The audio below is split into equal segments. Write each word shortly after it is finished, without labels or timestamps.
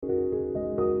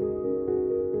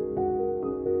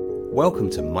Welcome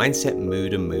to Mindset,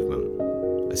 Mood and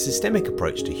Movement, a systemic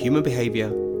approach to human behavior,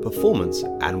 performance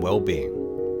and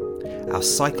well-being. Our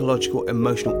psychological,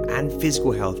 emotional and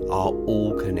physical health are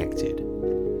all connected.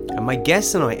 And my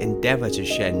guests and I endeavour to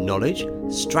share knowledge,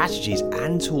 strategies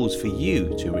and tools for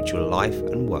you to enrich your life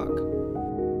and work.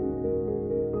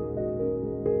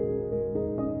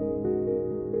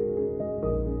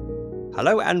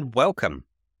 Hello and welcome.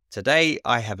 Today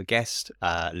I have a guest,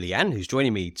 Lianne, who's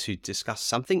joining me to discuss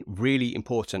something really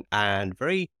important and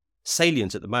very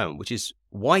salient at the moment, which is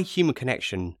why human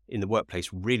connection in the workplace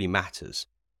really matters.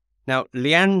 Now,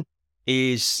 Lianne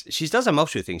she does a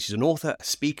multitude of things. She's an author, a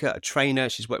speaker, a trainer.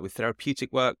 She's worked with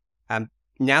therapeutic work.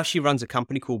 Now she runs a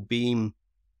company called Beam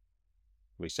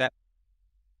Reset.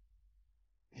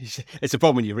 It's a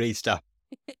problem when you read stuff.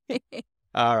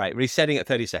 All right, resetting at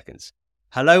 30 seconds.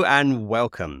 Hello and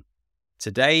welcome.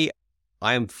 Today,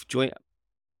 I am joined.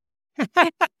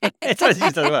 It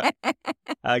doesn't work.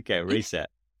 Okay, reset.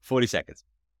 40 seconds.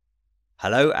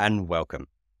 Hello and welcome.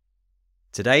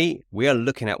 Today, we are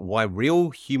looking at why real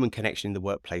human connection in the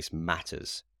workplace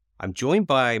matters. I'm joined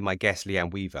by my guest,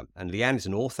 Lianne Weaver, and Lianne is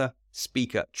an author,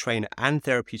 speaker, trainer, and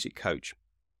therapeutic coach.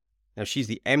 Now, she's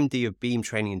the MD of Beam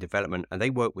Training and Development, and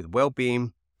they work with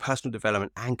well-being, personal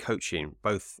development, and coaching,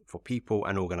 both for people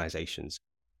and organizations.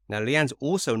 Now, Lianne's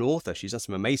also an author. She's done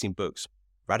some amazing books: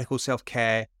 Radical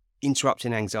Self-Care,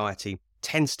 Interrupting Anxiety,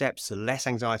 10 Steps to Less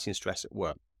Anxiety and Stress at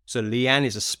Work. So Lianne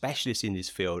is a specialist in this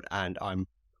field, and I'm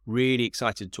really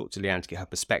excited to talk to Lianne to get her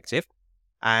perspective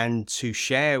and to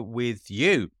share with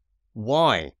you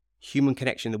why human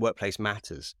connection in the workplace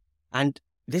matters. And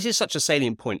this is such a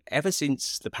salient point. Ever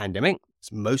since the pandemic, as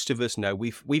most of us know,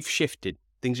 we've shifted.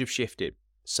 Things have shifted,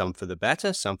 some for the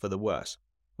better, some for the worse.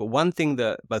 But one thing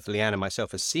that both Lianne and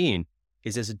myself have seen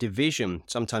is there's a division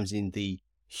sometimes in the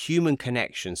human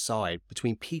connection side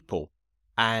between people.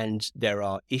 And there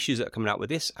are issues that are coming out with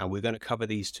this, and we're going to cover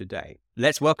these today.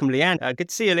 Let's welcome Lianne. Good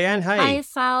to see you, Lianne. Hey. Hi,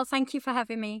 Sal. Thank you for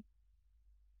having me.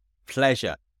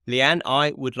 Pleasure. Lianne,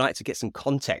 I would like to get some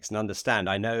context and understand.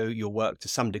 I know your work to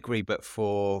some degree, but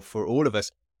for all of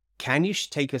us, can you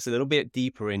take us a little bit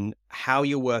deeper in how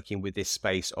you're working with this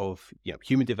space of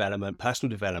human development,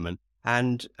 personal development,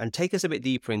 and take us a bit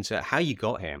deeper into how you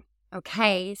got here?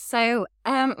 Okay, so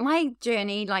my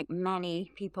journey, like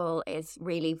many people, is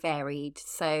really varied.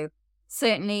 So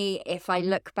certainly if I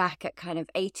look back at kind of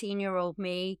 18-year-old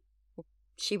me,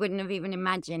 she wouldn't have even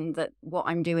imagined that what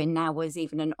I'm doing now was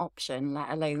even an option, let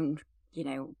alone,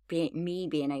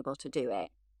 being able to do it.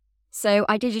 So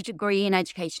I did a degree in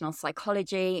educational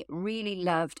psychology, really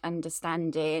loved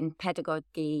understanding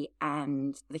pedagogy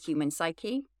and the human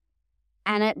psyche.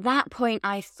 And at that point,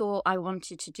 I thought I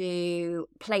wanted to do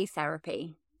play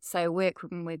therapy. So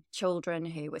working with children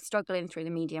who were struggling through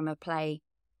the medium of play.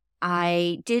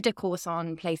 I did a course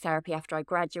on play therapy after I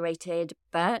graduated,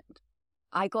 but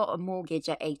I got a mortgage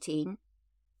at 18.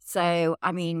 So,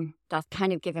 that's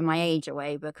kind of giving my age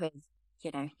away because,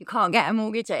 you can't get a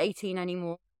mortgage at 18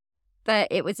 anymore. But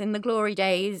it was in the glory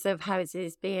days of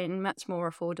houses being much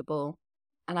more affordable.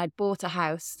 And I'd bought a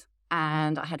house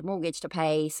and I had a mortgage to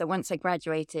pay. So once I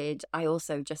graduated, I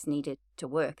also just needed to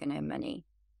work and earn money.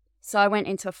 So I went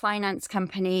into a finance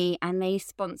company and they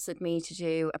sponsored me to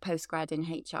do a postgrad in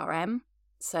HRM.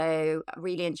 So I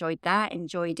really enjoyed that.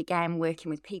 Enjoyed, again, working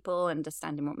with people,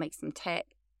 understanding what makes them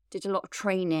tick. Did a lot of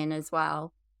training as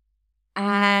well.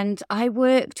 And I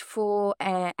worked for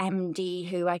a MD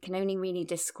who I can only really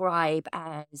describe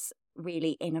as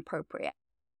really inappropriate.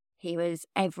 He was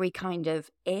every kind of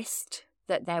ist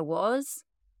that there was.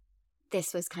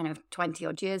 This was kind of 20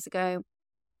 odd years ago.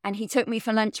 And he took me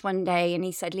for lunch one day and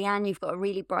he said, "Lianne, you've got a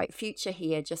really bright future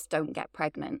here. Just don't get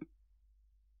pregnant."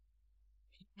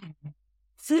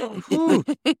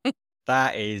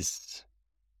 That is,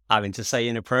 to say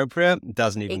inappropriate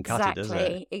doesn't even cut it, does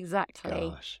it? Exactly.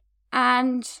 Gosh.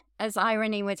 And as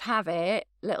irony would have it,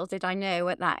 little did I know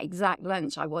at that exact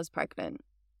lunch I was pregnant.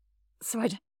 So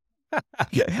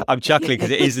I'm chuckling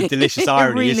because it is a delicious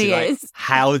irony. It really is.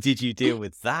 How did you deal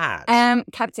with that?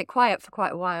 Kept it quiet for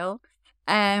quite a while.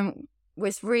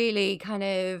 Was really kind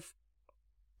of,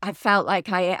 I felt like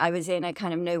I was in a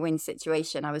kind of no-win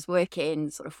situation. I was working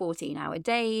sort of 14-hour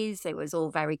days. It was all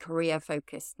very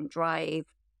career-focused and drive.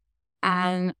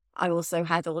 And I also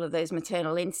had all of those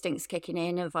maternal instincts kicking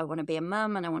in of I want to be a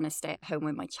mum and I want to stay at home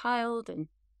with my child.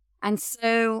 And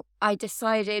so I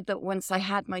decided that once I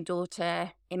had my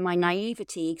daughter, in my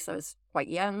naivety, because I was quite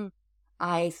young,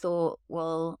 I thought,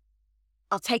 well,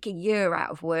 I'll take a year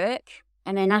out of work.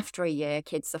 And then after a year,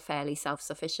 kids are fairly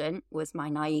self-sufficient, was my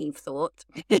naive thought.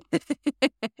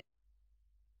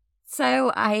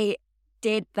 So I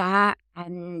did that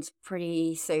and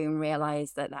pretty soon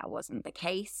realized that that wasn't the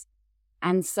case.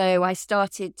 And so I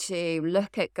started to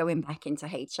look at going back into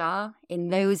HR. In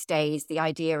those days, the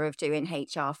idea of doing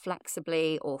HR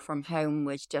flexibly or from home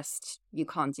was just, you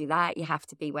can't do that. You have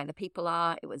to be where the people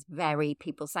are. It was very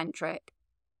people-centric.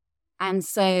 And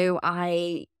so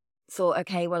I thought,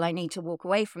 okay, well, I need to walk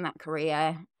away from that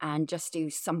career and just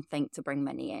do something to bring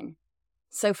money in.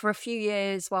 So for a few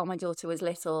years while my daughter was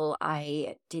little,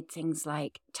 I did things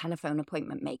like telephone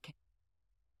appointment making.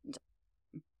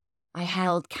 I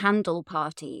held candle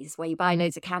parties where you buy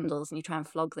loads of candles and you try and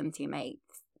flog them to your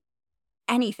mates.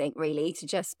 Anything really to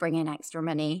just bring in extra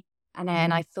money. And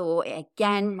then I thought,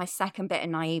 again, my second bit of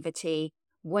naivety,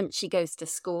 once she goes to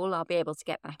school, I'll be able to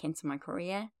get back into my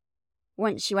career.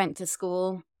 Once she went to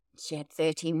school, she had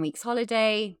 13 weeks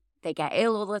holiday. They get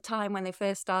ill all the time when they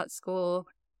first start school.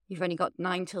 You've only got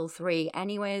 9 till 3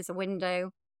 anyway as a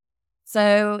window.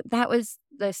 So that was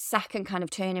the second kind of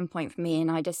turning point for me.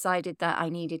 And I decided that I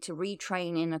needed to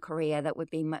retrain in a career that would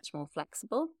be much more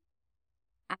flexible.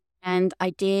 And I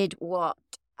did what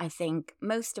I think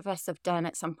most of us have done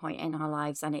at some point in our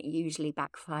lives, and it usually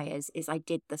backfires, is I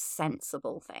did the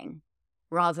sensible thing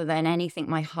rather than anything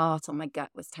my heart or my gut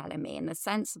was telling me. And the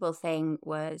sensible thing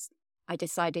was I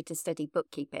decided to study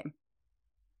bookkeeping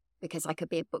because I could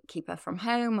be a bookkeeper from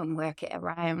home and work it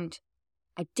around.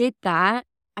 I did that.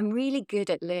 I'm really good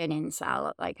at learning,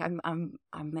 Sal. Like I'm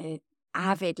an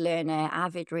avid learner,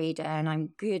 avid reader, and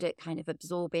I'm good at kind of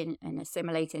absorbing and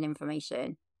assimilating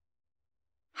information.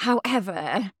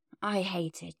 However, I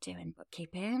hated doing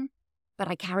bookkeeping, but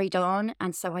I carried on.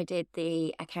 And so I did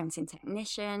the accounting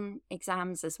technician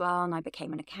exams as well. And I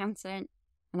became an accountant,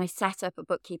 and I set up a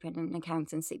bookkeeping and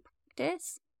accountancy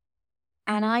practice.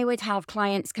 And I would have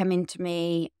clients come into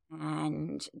me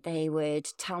and they would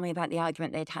tell me about the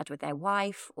argument they'd had with their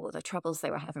wife or the troubles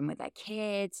they were having with their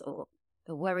kids or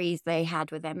the worries they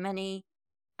had with their money.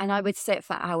 And I would sit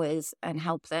for hours and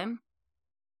help them,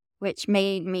 which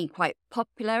made me quite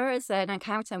popular as an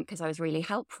accountant because I was really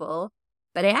helpful.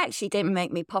 But it actually didn't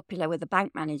make me popular with the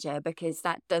bank manager because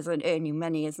that doesn't earn you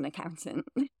money as an accountant.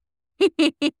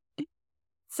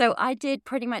 So I did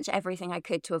pretty much everything I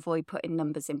could to avoid putting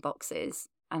numbers in boxes,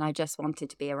 and I just wanted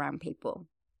to be around people.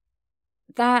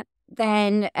 That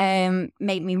then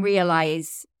made me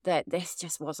realize that this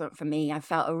just wasn't for me. I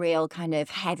felt a real kind of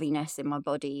heaviness in my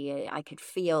body. I could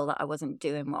feel that I wasn't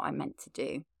doing what I meant to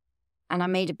do. And I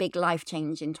made a big life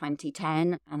change in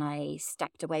 2010, and I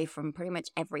stepped away from pretty much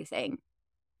everything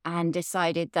and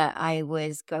decided that I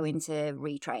was going to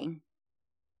retrain.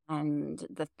 And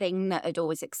the thing that had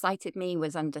always excited me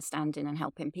was understanding and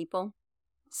helping people.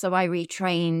 So I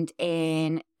retrained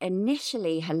in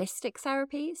initially holistic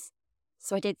therapies.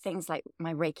 So I did things like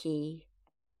my Reiki,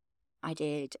 I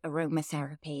did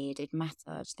aromatherapy, I did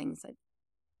massage, things like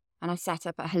that. And I set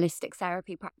up a holistic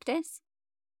therapy practice.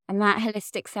 And that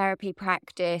holistic therapy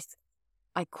practice,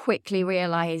 I quickly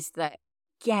realized that,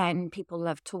 again, people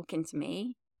loved talking to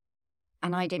me.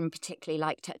 And I didn't particularly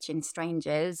like touching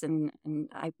strangers, and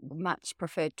I much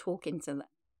preferred talking to them.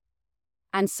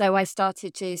 And so I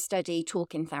started to study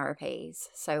talking therapies.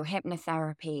 So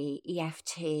hypnotherapy,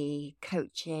 EFT,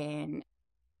 coaching,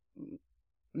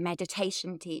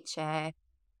 meditation teacher.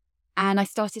 And I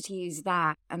started to use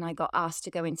that, and I got asked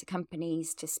to go into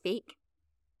companies to speak.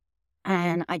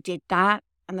 And I did that.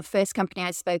 And the first company I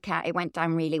spoke at, it went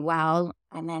down really well.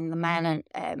 And then the man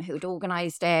who had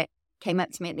organized it came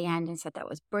up to me at the end and said, "That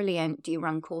was brilliant. Do you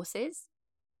run courses?"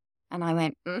 And I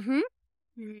went, "Mm-hmm."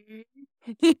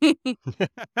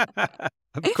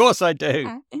 Of course I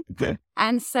do.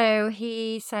 And so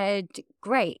he said,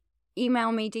 "Great.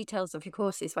 Email me details of your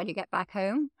courses when you get back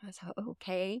home." I was like,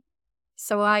 "Okay."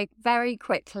 So I very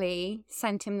quickly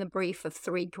sent him the brief of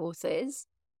 3 courses.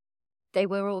 They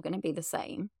were all going to be the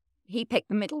same. He picked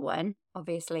the middle one,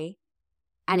 obviously,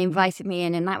 and invited me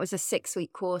in. And that was a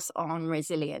 6-week course on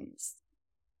resilience.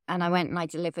 And I went and I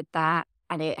delivered that,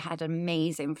 and it had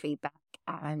amazing feedback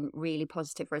and really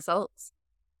positive results.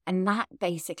 And that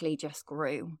basically just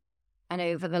grew. And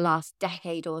over the last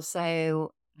decade or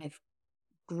so, I've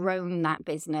grown that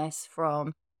business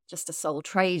from just a sole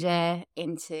trader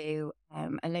into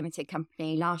a limited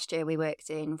company. Last year, we worked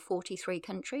in 43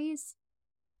 countries,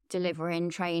 delivering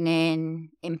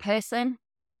training in person,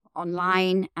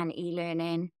 online, and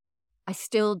e-learning. I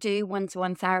still do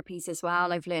one-to-one therapies as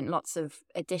well. I've learned lots of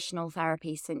additional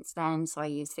therapies since then. So I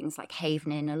use things like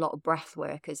havening, a lot of breath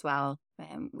work as well.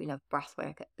 We love breath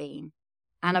work at Beam.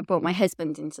 And I brought my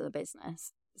husband into the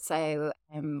business. So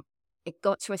it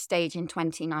got to a stage in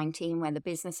 2019 where the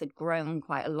business had grown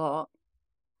quite a lot.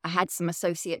 I had some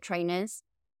associate trainers,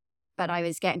 but I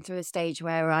was getting to a stage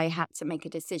where I had to make a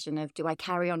decision of, do I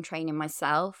carry on training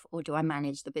myself or do I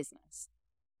manage the business?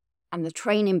 And the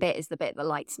training bit is the bit that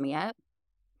lights me up.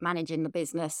 Managing the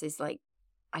business is like,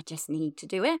 I just need to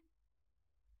do it.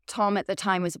 Tom at the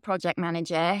time was a project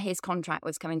manager. His contract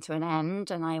was coming to an end.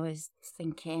 And I was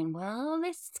thinking, well,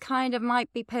 this kind of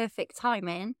might be perfect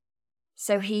timing.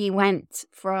 So he went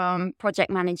from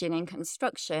project managing in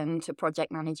construction to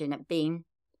project managing at Beam.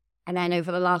 And then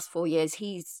over the last 4 years,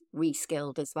 he's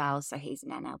reskilled as well. So he's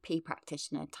an NLP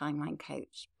practitioner, timeline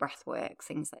coach, breathwork,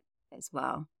 things like that as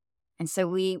well. And so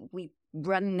we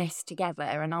run this together.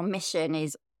 And our mission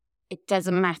is, it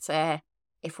doesn't matter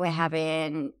if we're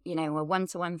having, a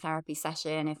one-to-one therapy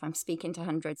session, if I'm speaking to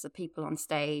hundreds of people on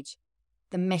stage,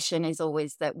 the mission is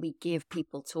always that we give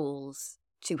people tools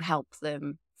to help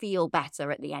them feel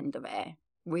better at the end of it.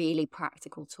 Really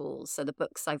practical tools. So the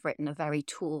books I've written are very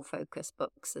tool-focused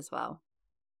books as well.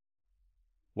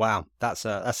 Wow, that's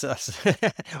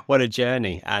what a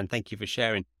journey, and thank you for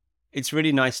sharing. It's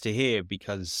really nice to hear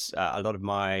because a lot of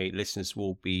my listeners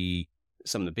will be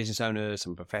some of the business owners,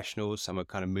 some professionals, some are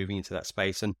kind of moving into that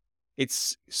space, and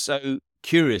it's so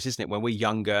curious, isn't it, when we're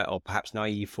younger or perhaps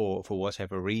naive for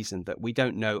whatever reason, that we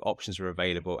don't know options are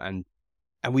available, and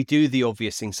we do the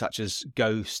obvious things such as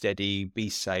go steady, be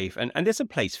safe, and there's a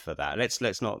place for that.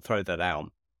 Let's not throw that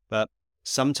out. But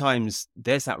sometimes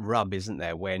there's that rub, isn't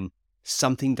there, when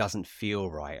something doesn't feel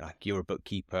right. Like you're a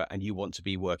bookkeeper and you want to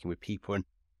be working with people,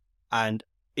 and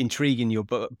intriguing, your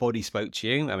body spoke to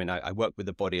you. I mean, I work with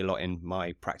the body a lot in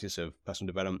my practice of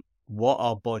personal development. What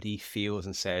our body feels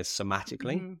and says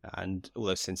somatically and all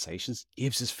those sensations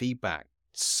gives us feedback.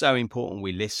 It's so important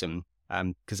we listen.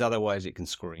 Because otherwise it can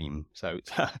scream. So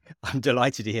I'm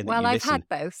delighted to hear that you listen. Well, I've had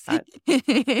both.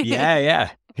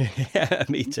 Yeah.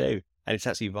 Me too. And it's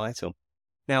actually vital.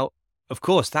 Now, of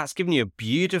course, that's given you a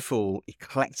beautiful,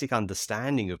 eclectic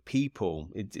understanding of people.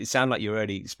 It sounded like your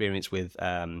early experience with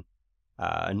an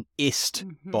IST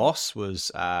boss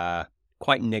was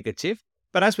quite negative.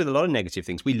 But as with a lot of negative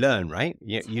things, we learn, right?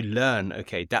 You learn,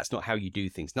 okay, that's not how you do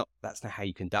things. That's not how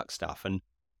you conduct stuff. And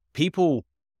people...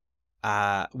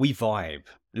 we vibe,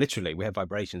 literally. We have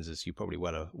vibrations, as you probably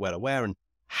well aware, and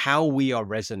how we are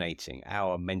resonating,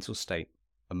 our mental state,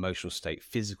 emotional state,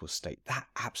 physical state, that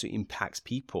absolutely impacts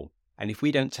people. And if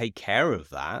we don't take care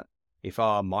of that, if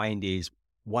our mind is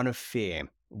one of fear,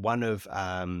 one of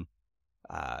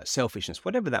selfishness,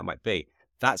 whatever that might be,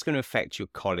 that's going to affect your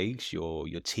colleagues, your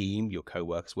team, your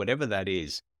co-workers, whatever that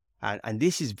is. And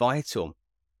this is vital.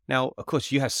 Now, of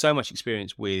course, you have so much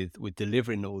experience with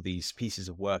delivering all these pieces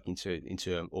of work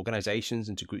into organizations,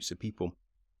 into groups of people.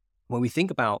 When we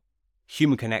think about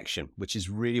human connection, which is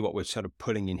really what we're sort of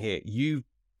pulling in here, you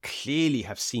clearly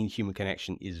have seen human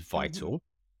connection is vital.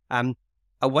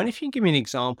 I wonder if you can give me an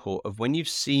example of when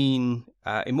you've seen,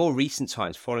 in more recent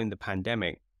times following the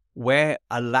pandemic, where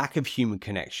a lack of human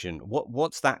connection,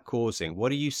 what's that causing?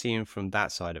 What are you seeing from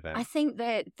that side of it? I think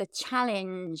that the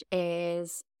challenge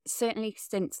is... certainly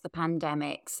since the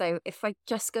pandemic. So if I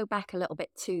just go back a little bit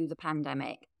to the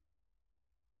pandemic.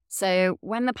 So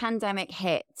when the pandemic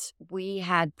hit, we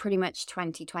had pretty much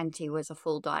 2020 was a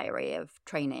full diary of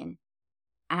training.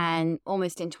 And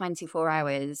almost in 24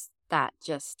 hours, that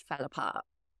just fell apart,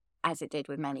 as it did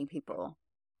with many people.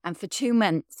 And for 2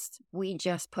 months, we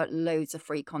just put loads of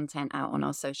free content out on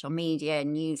our social media,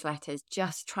 newsletters,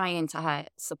 just trying to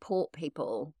support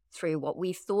people through what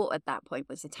we thought at that point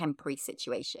was a temporary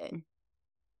situation.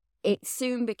 It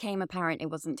soon became apparent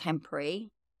it wasn't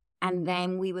temporary. And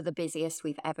then we were the busiest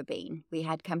we've ever been. We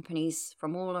had companies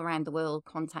from all around the world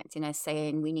contacting us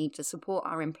saying we need to support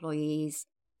our employees.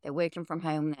 They're working from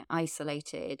home, they're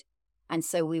isolated. And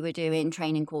so we were doing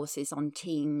training courses on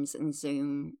Teams and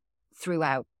Zoom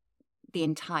throughout the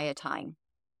entire time.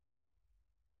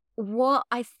 What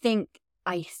I think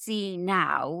I see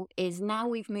now is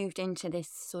we've moved into this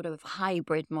sort of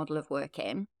hybrid model of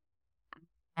working.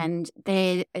 And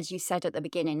there, as you said at the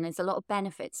beginning, there's a lot of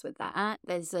benefits with that.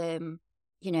 There's,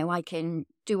 I can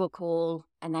do a call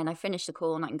and then I finish the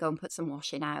call and I can go and put some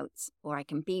washing out, or I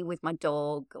can be with my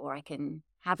dog, or I can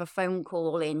have a phone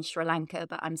call in Sri Lanka,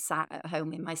 but I'm sat at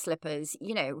home in my slippers.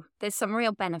 There's some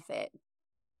real benefit.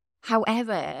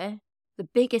 However, the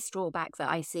biggest drawback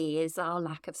that I see is our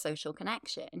lack of social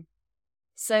connection.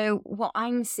 So what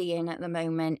I'm seeing at the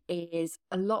moment is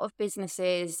a lot of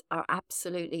businesses are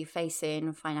absolutely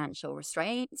facing financial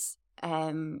restraints.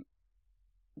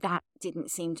 That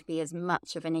didn't seem to be as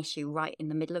much of an issue right in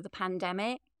the middle of the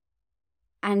pandemic.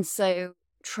 And so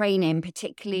training,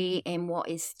 particularly in what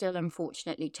is still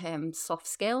unfortunately termed soft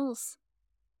skills,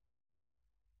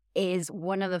 is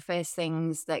one of the first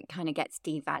things that kind of gets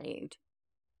devalued.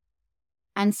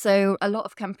 And so a lot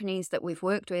of companies that we've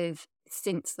worked with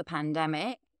since the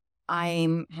pandemic,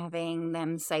 I'm having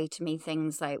them say to me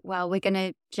things like, well, we're going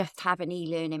to just have an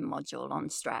e-learning module on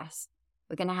stress.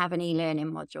 We're going to have an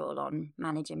e-learning module on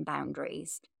managing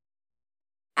boundaries.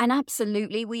 And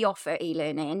absolutely, we offer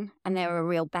e-learning and there are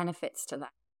real benefits to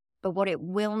that. But what it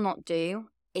will not do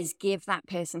is give that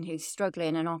person who's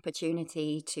struggling an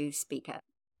opportunity to speak up.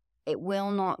 It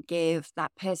will not give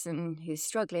that person who's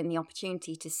struggling the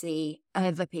opportunity to see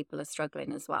other people are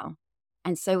struggling as well.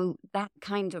 And so that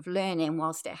kind of learning,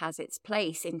 whilst it has its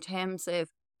place in terms of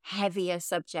heavier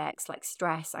subjects like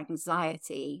stress,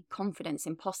 anxiety, confidence,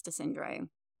 imposter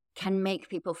syndrome, can make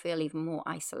people feel even more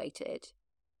isolated.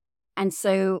 And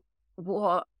so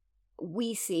what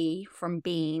we see from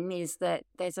Beam is that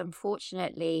there's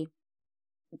unfortunately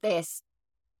this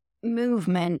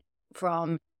movement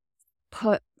from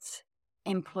put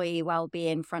employee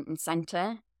well-being front and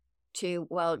center to,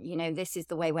 well, this is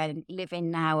the way we're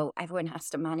living now. Everyone has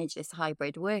to manage this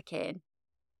hybrid working.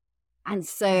 And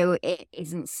so it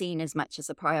isn't seen as much as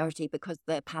a priority because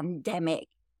the pandemic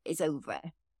is over.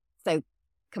 So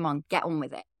come on, get on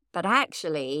with it. But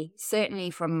actually, certainly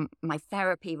from my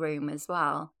therapy room as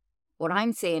well, what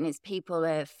I'm seeing is people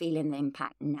are feeling the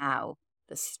impact now.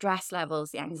 The stress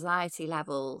levels, the anxiety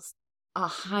levels are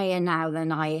higher now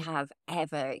than I have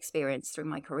ever experienced through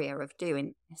my career of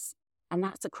doing this. And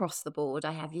that's across the board.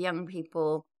 I have young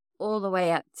people all the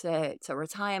way up to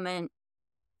retirement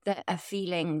that are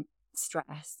feeling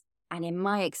stress. And in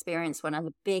my experience, one of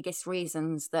the biggest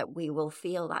reasons that we will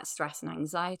feel that stress and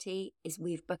anxiety is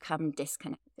we've become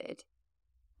disconnected.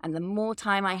 And the more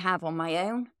time I have on my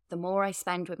own, the more I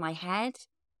spend with my head,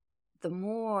 the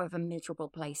more of a miserable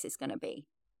place it's going to be.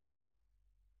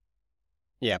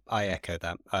 Yeah, I echo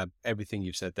that. Everything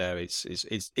you've said there,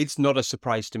 it's not a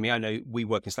surprise to me. I know we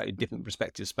work in slightly different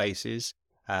perspective spaces.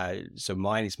 So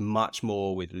mine is much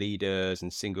more with leaders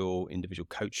and single individual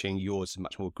coaching. Yours is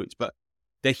much more groups, but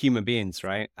they're human beings,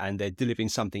 right? And they're delivering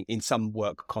something in some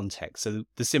work context. So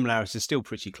the similarities are still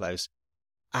pretty close.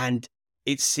 And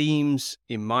it seems,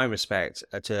 in my respect,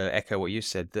 to echo what you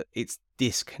said, that it's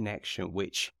disconnection,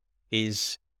 which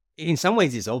is, in some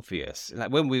ways, is obvious.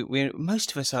 Like when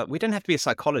most of us are, we don't have to be a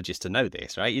psychologist to know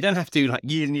this, right? You don't have to like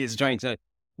years and years of training to know.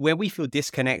 Where we feel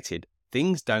disconnected,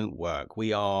 things don't work.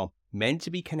 We are meant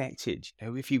to be connected.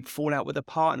 If you fall out with a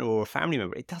partner or a family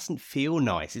member, it doesn't feel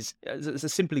nice. It's a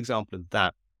simple example of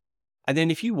that. And then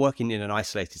if you're working in an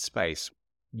isolated space,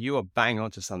 you are bang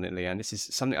onto something, Lianne. This is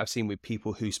something I've seen with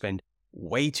people who spend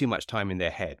way too much time in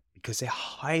their head because they're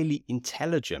highly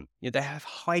intelligent. They have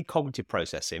high cognitive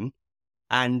processing,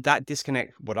 and that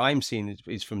disconnect, what I'm seeing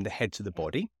is from the head to the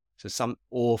body. So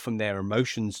or from their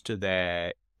emotions to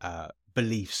their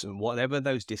beliefs and whatever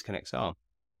those disconnects are.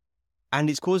 And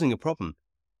it's causing a problem.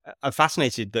 I'm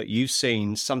fascinated that you've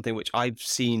seen something which I've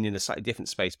seen in a slightly different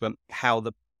space, but how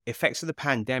the effects of the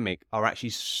pandemic are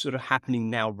actually sort of happening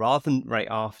now rather than right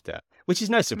after, which is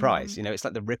no surprise. Mm-hmm. It's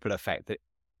like the ripple effect that,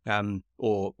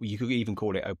 or you could even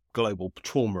call it a global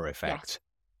trauma effect.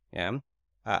 Yeah.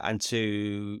 And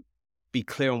to be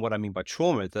clear on what I mean by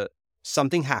trauma, that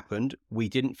something happened, we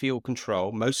didn't feel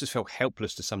control. Most of us felt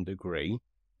helpless to some degree.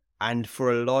 And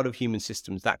for a lot of human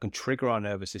systems, that can trigger our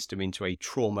nervous system into a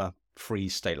trauma-free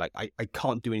state. Like, I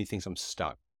can't do anything, so I'm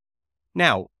stuck.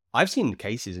 Now, I've seen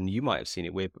cases, and you might have seen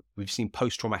it, where we've seen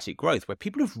post-traumatic growth, where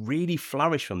people have really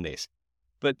flourished from this.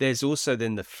 But there's also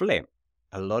then the flip.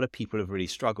 A lot of people have really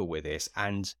struggled with this.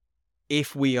 And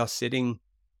if we are sitting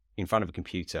in front of a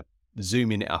computer,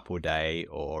 zooming it up all day,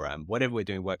 or whatever we're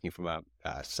doing, working from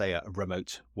say a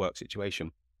remote work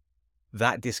situation,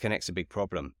 that disconnect's a big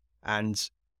problem. And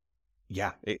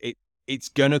yeah, it's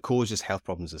going to cause us health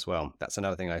problems as well. That's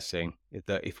another thing I see,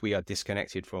 that if we are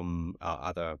disconnected from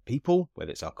other people,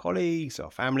 whether it's our colleagues, our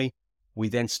family, we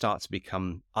then start to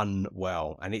become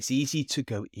unwell. And it's easy to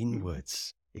go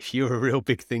inwards. If you're a real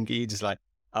big thinker, you're just like,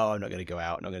 oh, I'm not going to go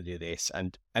out, I'm not going to do this.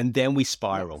 And then we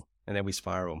spiral,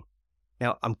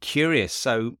 Now, I'm curious.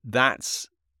 So that's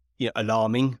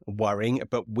alarming, worrying,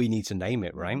 but we need to name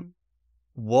it, right? Mm-hmm.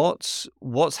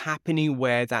 What's happening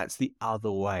where that's the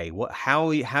other way? How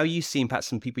are you seeing perhaps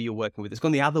some people you're working with that's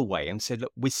gone the other way and said,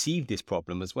 look, we see this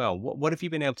problem as well. What have you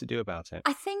been able to do about it?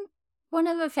 I think one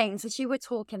of the things, as you were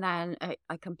talking there, and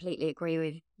I completely agree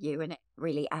with you, and it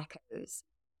really echoes.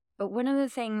 But one of the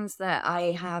things that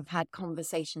I have had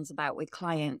conversations about with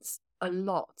clients a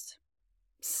lot,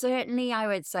 certainly I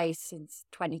would say since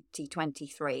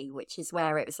 2023, which is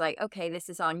where it was like, okay, this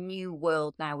is our new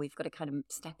world now, we've got to kind of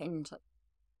step into,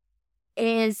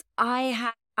 is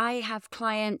I have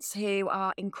clients who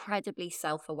are incredibly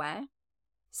self-aware.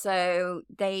 So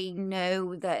they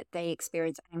know that they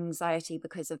experience anxiety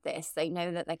because of this. They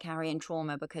know that they're carrying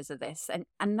trauma because of this.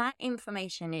 And that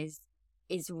information is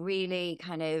really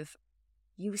kind of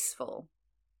useful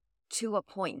to a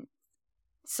point.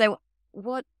 So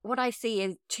what I see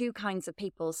is two kinds of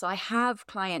people. So I have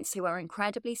clients who are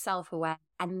incredibly self-aware,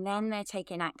 and then they're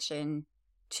taking action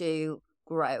to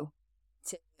grow,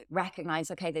 to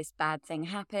recognize, okay, this bad thing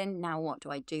happened. Now what do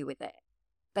I do with it?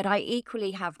 But I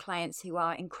equally have clients who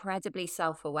are incredibly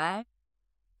self-aware,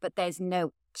 but there's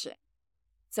no action.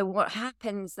 So what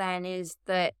happens then is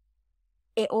that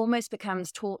it almost becomes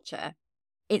torture.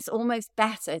 It's almost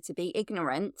better to be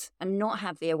ignorant and not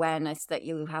have the awareness that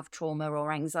you have trauma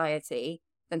or anxiety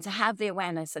than to have the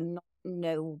awareness and not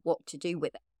know what to do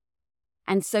with it.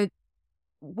 And so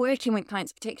working with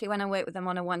clients, particularly when I work with them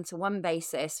on a one-to-one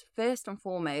basis, first and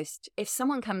foremost, if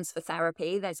someone comes for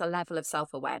therapy, there's a level of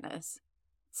self-awareness.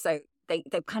 So they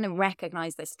kind of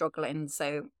recognize they're struggling.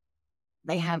 So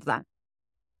they have that.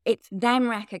 It's them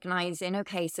recognizing,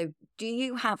 okay, so do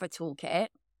you have a toolkit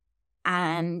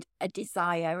and a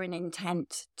desire and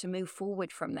intent to move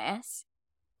forward from this?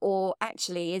 Or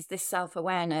actually, is this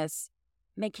self-awareness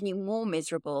making you more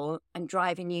miserable and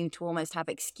driving you to almost have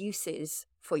excuses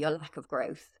for your lack of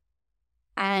growth?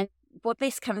 And what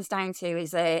this comes down to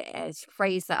is a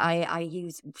phrase that I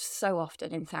use so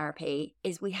often in therapy,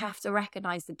 is we have to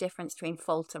recognize the difference between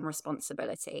fault and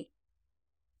responsibility.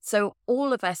 So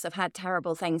all of us have had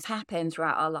terrible things happen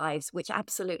throughout our lives, which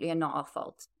absolutely are not our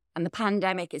fault. And the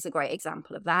pandemic is a great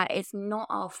example of that. It's not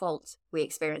our fault we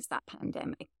experienced that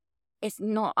pandemic. It's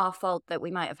not our fault that we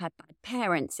might have had bad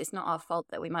parents. It's not our fault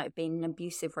that we might have been in an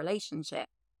abusive relationship.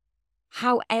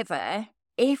 However,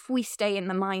 if we stay in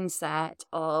the mindset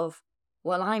of,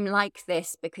 well, I'm like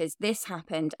this because this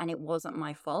happened and it wasn't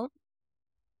my fault,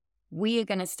 we are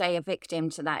going to stay a victim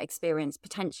to that experience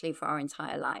potentially for our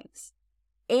entire lives.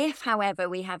 If, however,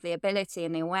 we have the ability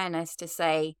and the awareness to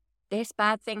say, this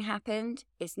bad thing happened,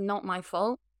 it's not my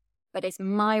fault, but it's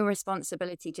my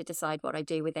responsibility to decide what I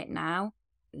do with it now,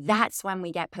 that's when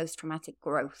we get post-traumatic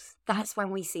growth. That's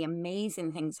when we see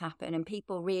amazing things happen and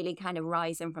people really kind of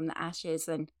rising from the ashes.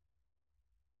 And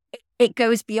it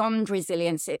goes beyond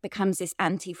resilience. It becomes this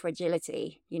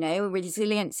anti-fragility. You know,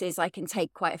 resilience is I can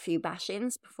take quite a few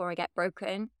bashings before I get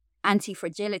broken.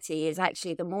 Anti-fragility is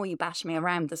actually the more you bash me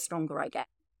around, the stronger I get.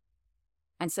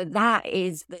 And so that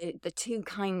is the two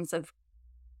kinds of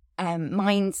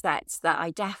mindsets that I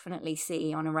definitely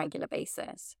see on a regular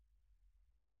basis.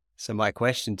 So my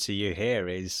question to you here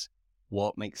is,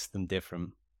 what makes them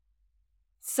different?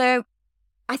 So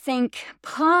I think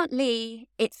partly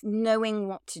it's knowing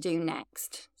what to do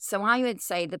next. So I would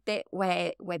say the bit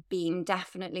where Beam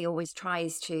definitely always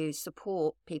tries to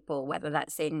support people, whether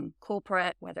that's in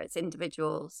corporate, whether it's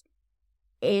individuals,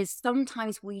 is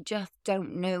sometimes we just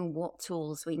don't know what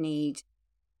tools we need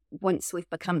once we've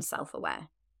become self-aware.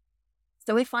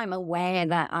 So if I'm aware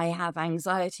that I have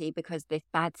anxiety because this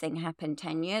bad thing happened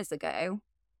 10 years ago,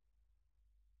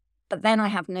 but then I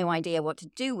have no idea what to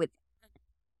do with it,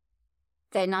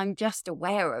 then I'm just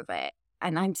aware of it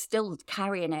and I'm still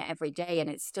carrying it every day and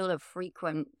it's still a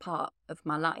frequent part of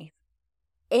my life.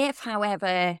 If,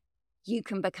 however, you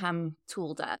can become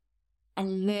tooled up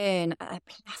and learn a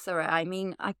plethora, I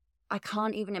mean, I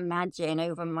can't even imagine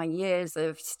over my years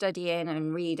of studying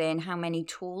and reading how many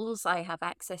tools I have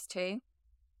access to.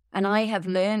 And I have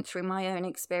learned through my own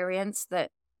experience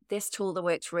that this tool that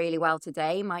works really well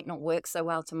today might not work so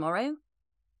well tomorrow.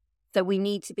 So we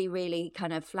need to be really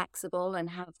kind of flexible and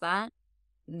have that.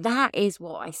 That is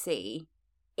what I see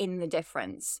in the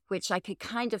difference, which I could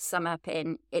kind of sum up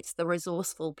in, it's the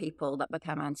resourceful people that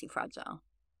become anti-fragile.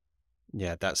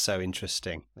 Yeah, that's so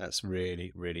interesting. That's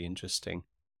really, really interesting.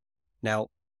 Now,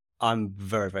 I'm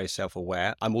very, very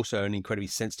self-aware. I'm also an incredibly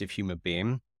sensitive human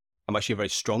being. I'm actually a very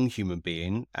strong human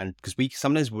being. And because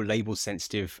sometimes we're labeled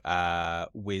sensitive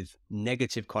with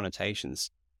negative connotations.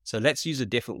 So let's use a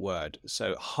different word.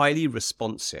 So highly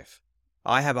responsive.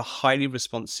 I have a highly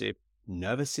responsive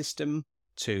nervous system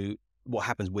to what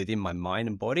happens within my mind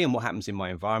and body and what happens in my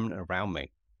environment around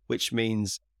me, which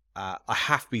means I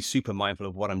have to be super mindful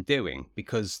of what I'm doing,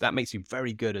 because that makes me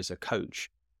very good as a coach,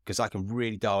 because I can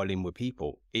really dial in with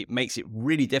people. It makes it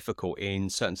really difficult in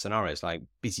certain scenarios, like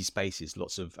busy spaces,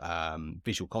 lots of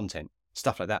visual content,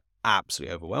 stuff like that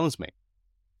absolutely overwhelms me.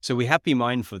 So we have to be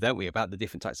mindful, don't we, about the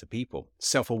different types of people.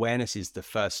 Self-awareness is the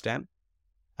first step.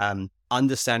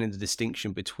 Understanding the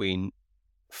distinction between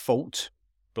fault,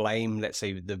 blame, let's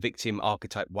say the victim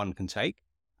archetype one can take,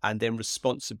 and then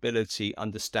responsibility,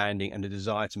 understanding, and the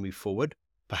desire to move forward.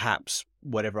 Perhaps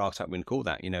whatever archetype we can call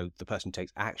that, the person who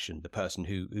takes action, the person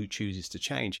who chooses to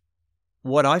change.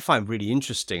 what I find really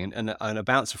interesting, and a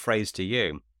bounce a phrase to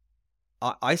you,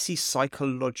 I see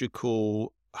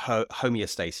psychological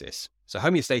homeostasis. So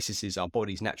homeostasis is our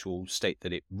body's natural state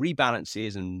that it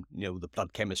rebalances, and the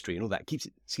blood chemistry and all that keeps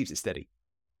it steady.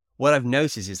 What I've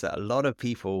noticed is that a lot of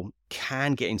people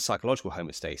can get in psychological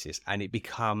homeostasis, and it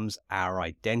becomes our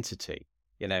identity.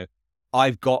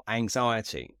 I've got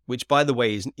anxiety, which, by the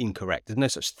way, is incorrect. There's no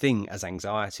such thing as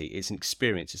anxiety. It's an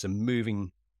experience. It's a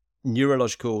moving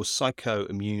neurological,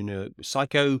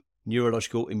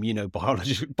 psycho-neurological,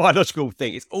 biological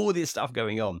thing. It's all this stuff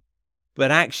going on.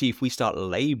 But actually, if we start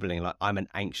labeling, like, I'm an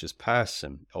anxious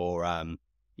person, or I'm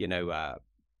a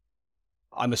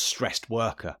stressed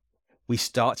worker, we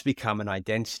start to become an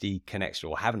identity connection,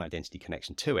 or have an identity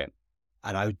connection to it.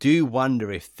 And I do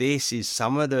wonder if this is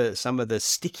some of the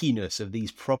stickiness of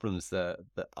these problems that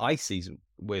I see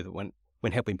with when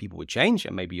helping people with change,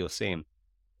 and maybe you're seeing.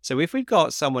 So if we've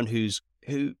got someone who's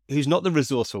not the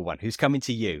resourceful one, who's coming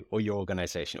to you or your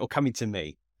organization, or coming to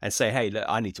me and say, hey, look,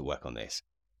 I need to work on this.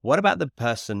 What about the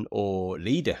person or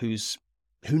leader who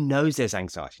knows there's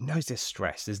anxiety, knows there's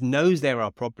stress, knows there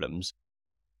are problems,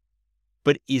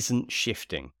 but isn't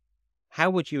shifting? How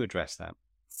would you address that?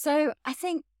 So I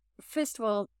think, first of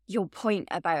all, your point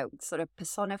about sort of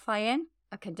personifying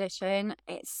a condition,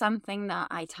 it's something that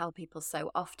I tell people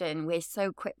so often. We're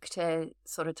so quick to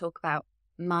sort of talk about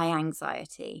my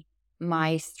anxiety,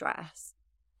 my stress.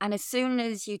 And as soon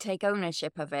as you take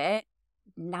ownership of it,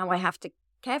 now I have to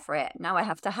care for it. Now I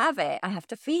have to have it. I have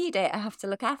to feed it. I have to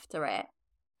look after it.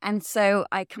 And so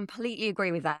I completely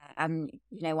agree with that. And,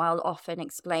 I'll often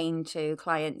explain to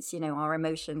clients, our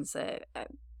emotions are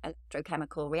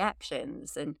electrochemical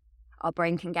reactions, and our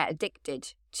brain can get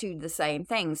addicted to the same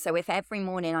thing. So if every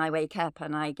morning I wake up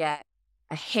and I get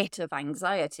a hit of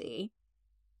anxiety,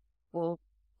 well,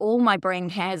 all my brain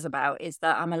cares about is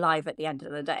that I'm alive at the end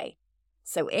of the day.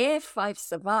 So if I've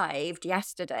survived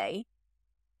yesterday,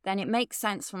 then it makes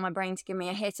sense for my brain to give me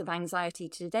a hit of anxiety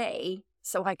today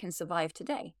so I can survive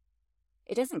today.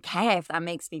 It doesn't care if that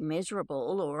makes me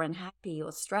miserable or unhappy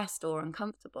or stressed or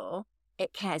uncomfortable.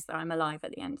 It cares that I'm alive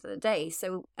at the end of the day.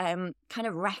 So kind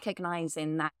of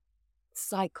recognizing that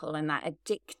cycle and that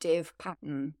addictive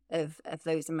pattern of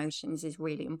those emotions is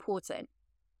really important.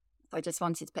 So I just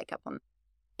wanted to pick up on.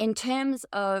 In terms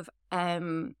of,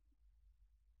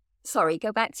 sorry,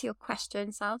 go back to your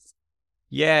question, Sal.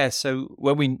 Yeah, so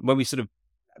when we sort of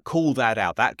call that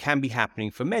out, that can be happening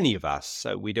for many of us.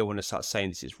 So we don't want to start saying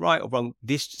this is right or wrong.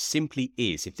 This simply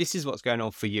is. If this is what's going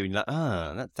on for you, and you're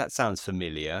like, that sounds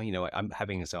familiar. I'm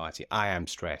having anxiety. I am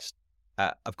stressed.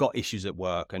 I've got issues at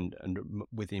work and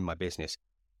within my business,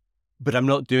 but I'm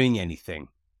not doing anything.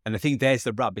 And I think there's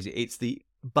the rub.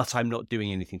 But I'm not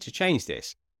doing anything to change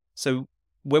this. So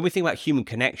when we think about human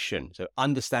connection, so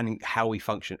understanding how we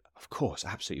function, of course,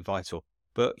 absolutely vital.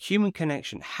 But human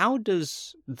connection, how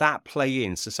does that play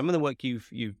in? So some of the work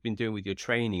you've been doing with your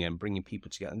training and bringing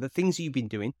people together, and the things you've been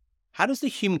doing, how does the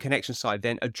human connection side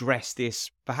then address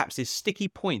perhaps this sticky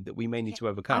point that we may need to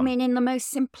overcome? I mean, in the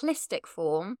most simplistic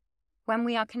form, when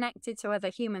we are connected to other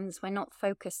humans, we're not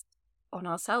focused on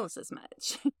ourselves as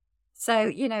much.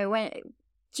 So,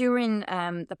 during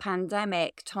the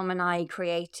pandemic, Tom and I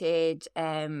created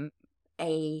a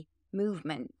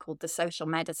movement called the social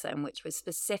medicine, which was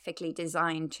specifically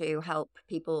designed to help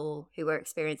people who were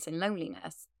experiencing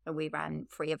loneliness. And we ran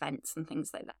free events and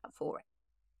things like that for it.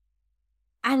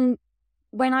 And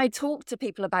when I talk to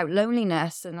people about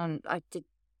loneliness, and I did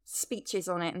speeches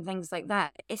on it and things like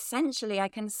that, essentially I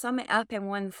can sum it up in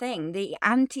one thing. The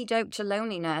antidote to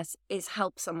loneliness is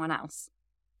help someone else.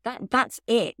 That's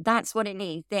it. That's what it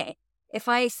needs. If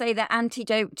I say the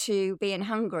antidote to being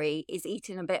hungry is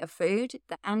eating a bit of food,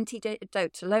 the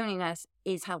antidote to loneliness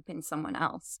is helping someone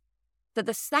else. So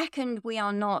the second we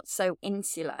are not so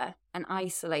insular and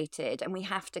isolated, and we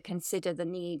have to consider the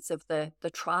needs of the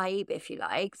tribe, if you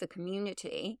like, the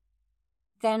community,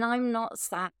 then I'm not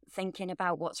sat thinking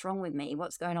about what's wrong with me,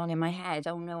 what's going on in my head.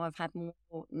 Oh no, I've had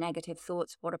more negative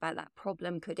thoughts. What about that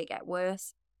problem? Could it get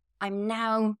worse? I'm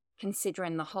now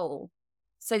considering the whole.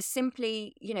 So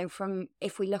simply,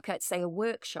 if we look at, say, a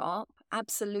workshop,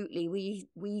 absolutely,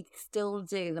 we still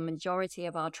do the majority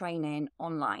of our training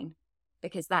online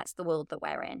because that's the world that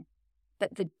we're in.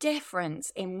 But the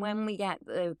difference in when we get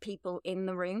the people in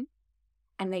the room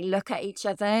and they look at each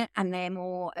other and they're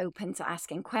more open to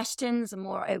asking questions and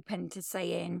more open to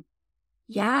saying,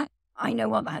 yeah, I know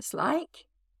what that's like.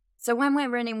 So when we're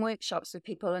running workshops with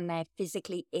people and they're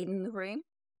physically in the room,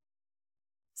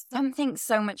 something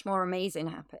so much more amazing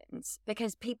happens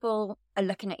because people are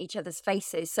looking at each other's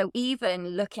faces. So even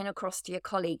looking across to your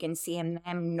colleague and seeing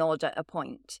them nod at a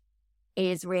point,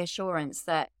 is reassurance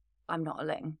that I'm not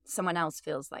alone. Someone else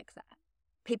feels like that.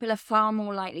 People are far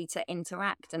more likely to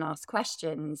interact and ask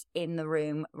questions in the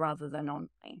room rather than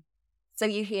online. So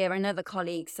you hear another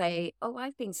colleague say, oh,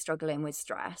 I've been struggling with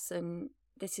stress and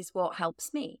this is what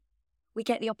helps me. We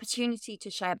get the opportunity to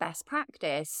share best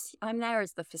practice. I'm there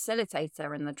as the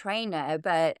facilitator and the trainer,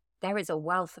 but there is a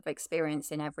wealth of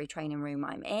experience in every training room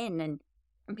I'm in, and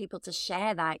people to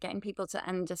share that, getting people to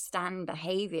understand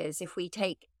behaviors. If we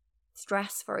take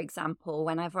stress, for example,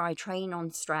 whenever I train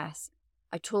on stress,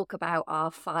 I talk about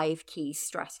our 5 key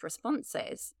stress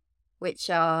responses, which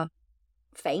are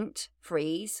faint,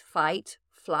 freeze, fight,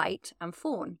 flight, and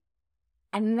fawn.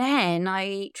 And then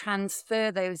I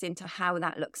transfer those into how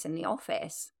that looks in the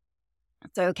office.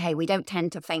 So, okay, we don't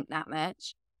tend to faint that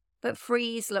much, but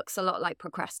freeze looks a lot like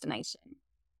procrastination.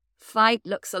 Fight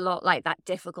looks a lot like that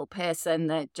difficult person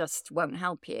that just won't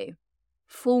help you.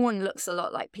 Fawn looks a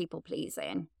lot like people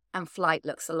pleasing. And flight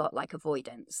looks a lot like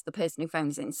avoidance, the person who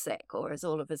phones in sick or has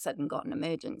all of a sudden got an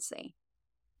emergency.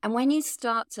 And when you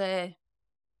start to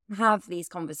have these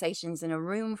conversations in a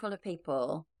room full of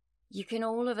people, you can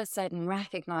all of a sudden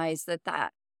recognize that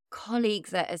that colleague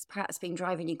that has perhaps been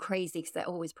driving you crazy because they're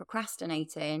always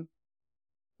procrastinating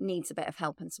needs a bit of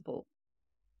help and support.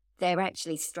 They're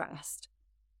actually stressed.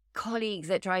 Colleague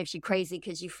that drives you crazy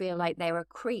because you feel like they're a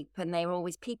creep and they're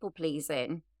always people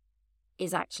pleasing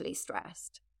is actually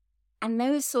stressed. And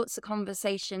those sorts of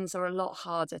conversations are a lot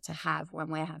harder to have when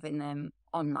we're having them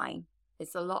online.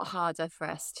 It's a lot harder for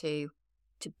us to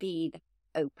be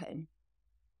open.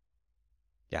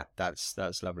 Yeah,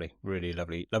 that's lovely. Really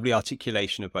lovely. Lovely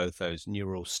articulation of both those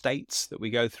neural states that we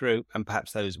go through and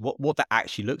perhaps those what that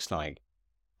actually looks like.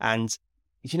 And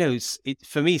you know,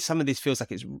 for me, some of this feels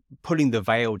like it's pulling the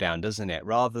veil down, doesn't it?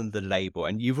 Rather than the label.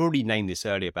 And you've already named this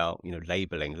earlier about,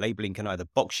 labeling. Labeling can either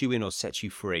box you in or set you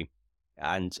free.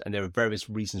 And there are various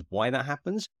reasons why that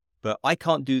happens. But I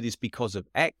can't do this because of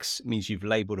X means you've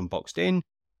labeled and boxed in.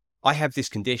 I have this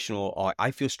condition, or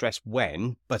I feel stressed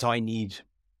when, but I need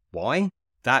Y.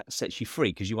 That sets you free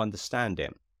because you understand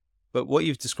it. But what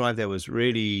you've described there was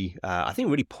really, I think,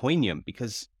 really poignant,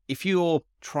 because if you're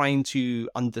trying to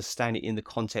understand it in the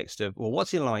context of, well,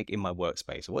 what's it like in my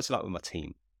workspace, or what's it like with my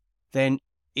team, then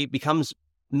it becomes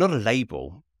not a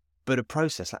label, but a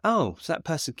process. Like, oh, so that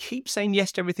person keeps saying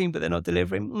yes to everything, but they're not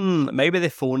delivering. Maybe they're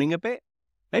fawning a bit.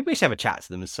 Maybe we should have a chat to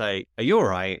them and say, are you all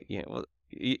right? Well,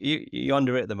 you're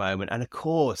under it at the moment. And of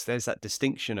course, there's that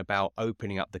distinction about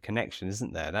opening up the connection,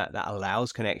 isn't there? That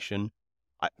allows connection.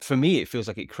 For me, it feels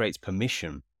like it creates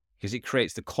permission because it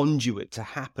creates the conduit to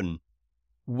happen.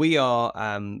 We are,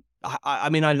 I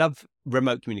mean, I love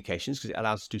remote communications because it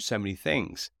allows us to do so many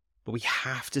things, but we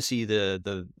have to see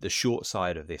the short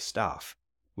side of this stuff.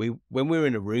 When we're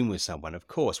in a room with someone, of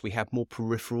course, we have more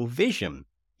peripheral vision.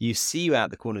 You see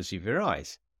out the corners of your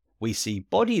eyes. We see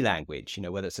body language,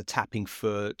 whether it's a tapping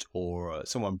foot or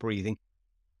someone breathing.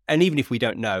 And even if we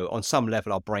don't know, on some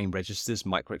level, our brain registers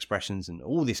micro expressions and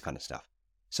all this kind of stuff.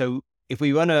 So if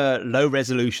we run a low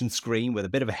resolution screen with a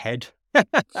bit of a head,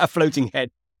 a floating head,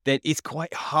 then it's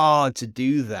quite hard to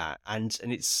do that. And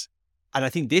I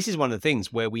think this is one of the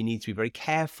things where we need to be very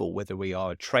careful, whether we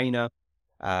are a trainer,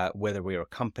 whether we're a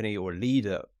company or a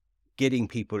leader, getting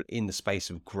people in the space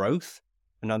of growth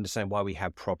and understand why we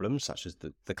have problems, such as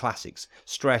the classics: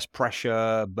 stress,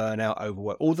 pressure, burnout,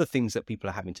 overwork, all the things that people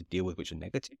are having to deal with, which are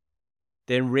negative.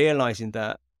 Then realizing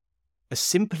that, as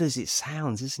simple as it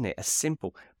sounds, isn't it? As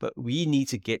simple, but we need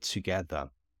to get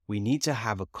together. We need to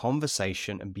have a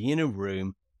conversation and be in a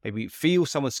room, maybe feel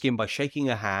someone's skin by shaking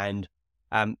a hand,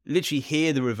 literally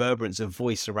hear the reverberance of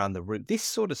voice around the room, this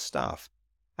sort of stuff.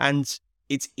 And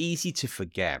it's easy to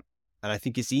forget. And I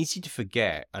think it's easy to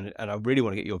forget, and I really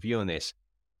want to get your view on this.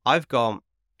 I've got,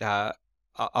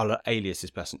 I'll alias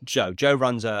this person, Joe. Joe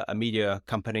runs a media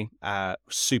company,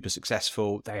 super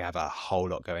successful. They have a whole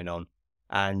lot going on.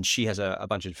 And she has a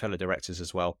bunch of fellow directors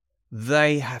as well.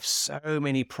 They have so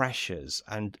many pressures.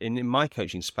 And in my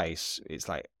coaching space, it's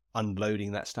like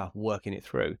unloading that stuff, working it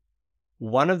through.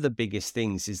 One of the biggest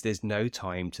things is there's no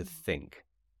time to think.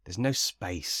 There's no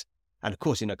space. And of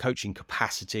course, in a coaching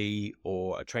capacity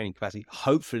or a training capacity,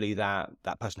 hopefully that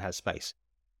person has space.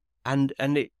 And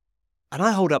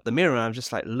I hold up the mirror and I'm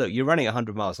just like, look, you're running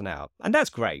 100 miles an hour. And that's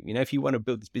great. If you want to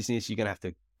build this business, you're going to have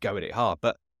to go at it hard.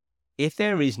 But if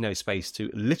there is no space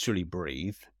to literally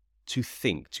breathe, to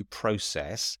think, to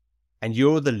process, and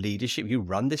you're the leadership, you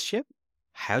run this ship,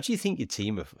 how do you think your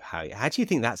team how do you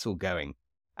think that's all going?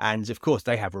 And of course,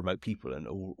 they have remote people and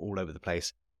all over the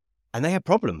place. And they have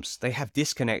problems. They have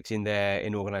disconnect in their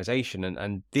organization.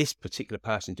 And this particular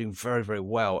person is doing very, very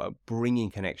well at bringing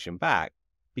connection back.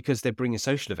 because they're bringing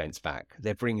social events back.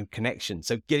 They're bringing connection.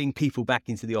 So getting people back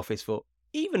into the office for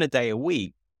even a day a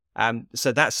week.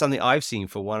 So that's something I've seen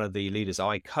for one of the leaders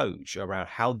I coach around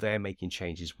how they're making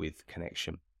changes with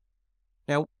connection.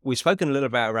 Now, we've spoken a little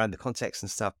about around the context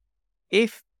and stuff.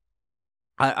 If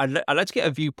I'd like to get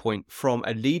a viewpoint from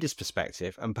a leader's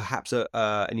perspective and perhaps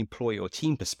an employee or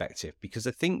team perspective, because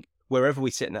I think wherever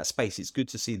we sit in that space, it's good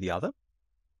to see the other.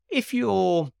 If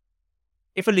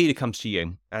a leader comes to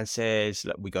you and says,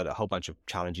 look, we got a whole bunch of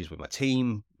challenges with my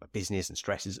team, my business and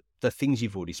stresses, the things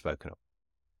you've already spoken of,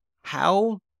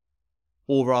 how,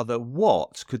 or rather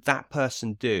what could that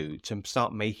person do to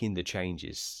start making the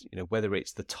changes? Whether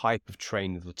it's the type of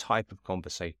training, the type of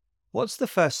conversation, what's the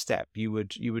first step you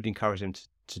would encourage them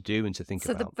to do and to think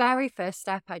about? So the very first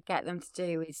step I'd get them to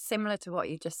do is similar to what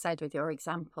you just said with your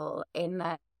example, in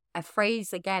that a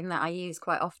phrase, again, that I use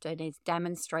quite often is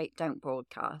demonstrate, don't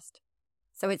broadcast.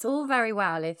 So it's all very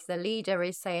well if the leader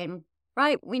is saying,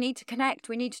 right, we need to connect,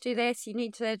 we need to do this, you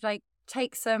need to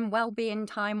take some well-being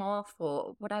time off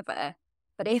or whatever.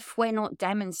 But if we're not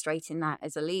demonstrating that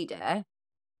as a leader,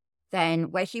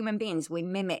 then we're human beings. We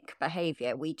mimic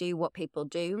behavior. We do what people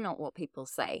do, not what people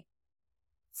say.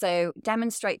 So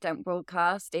demonstrate, don't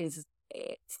broadcast it's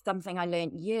something I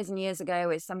learned years and years ago.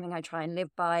 It's something I try and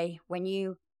live by. When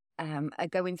you are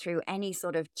going through any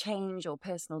sort of change or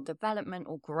personal development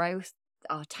or growth,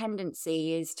 our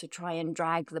tendency is to try and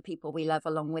drag the people we love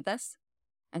along with us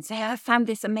and say, I found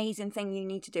this amazing thing, you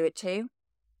need to do it too.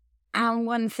 And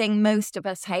one thing most of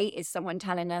us hate is someone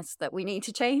telling us that we need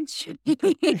to change.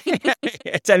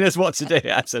 Telling us what to do,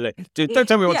 absolutely. Don't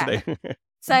tell me what to do.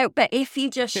 So, but if you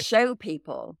just show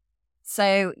people,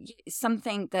 so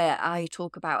something that I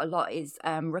talk about a lot is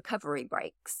recovery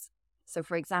breaks. So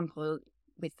for example,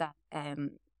 with that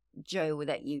Joe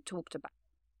that you talked about.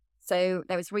 So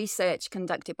there was research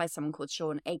conducted by someone called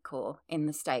Sean Acor in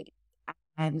the States.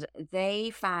 And they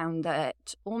found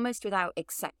that almost without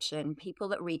exception, people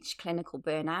that reached clinical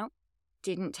burnout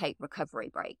didn't take recovery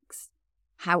breaks.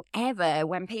 However,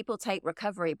 when people take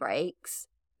recovery breaks,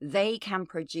 they can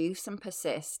produce and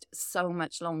persist so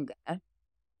much longer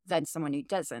than someone who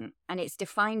doesn't. And it's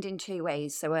defined in two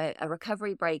ways. So a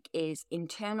recovery break is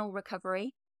internal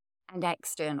recovery and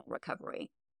external recovery.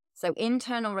 So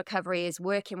internal recovery is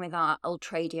working with our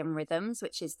ultradian rhythms,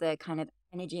 which is the kind of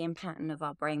energy and pattern of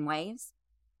our brain waves.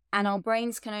 And our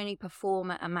brains can only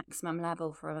perform at a maximum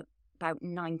level for about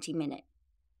 90 minutes.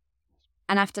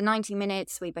 And after 90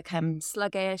 minutes, we become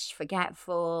sluggish,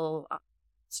 forgetful.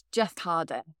 It's just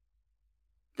harder.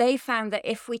 They found that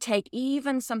if we take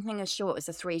even something as short as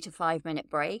a 3 to 5 minute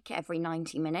break every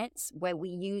 90 minutes, where we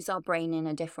use our brain in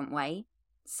a different way,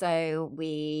 so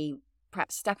we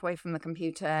perhaps step away from the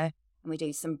computer and we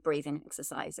do some breathing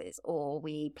exercises, or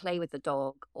we play with the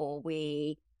dog, or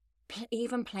we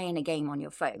even playing a game on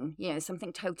your phone,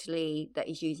 something totally that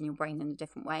is using your brain in a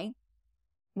different way.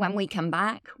 When we come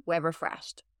back, we're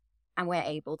refreshed and we're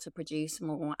able to produce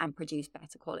more and produce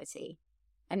better quality.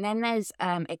 And then there's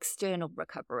external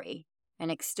recovery.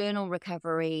 And external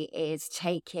recovery is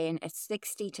taking a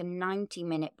 60 to 90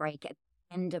 minute break at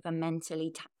the end of a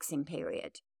mentally taxing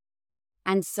period.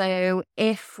 And so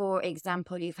if, for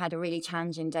example, you've had a really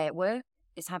challenging day at work,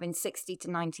 it's having 60 to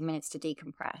 90 minutes to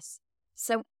decompress.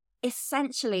 So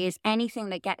essentially is anything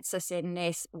that gets us in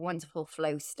this wonderful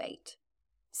flow state.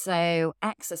 So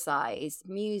exercise,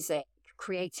 music,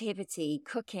 creativity,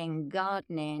 cooking,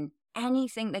 gardening,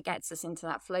 anything that gets us into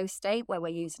that flow state where we're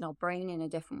using our brain in a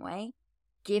different way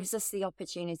gives us the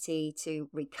opportunity to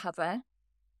recover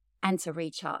and to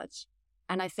recharge.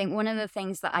 And I think one of the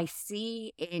things that I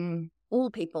see in all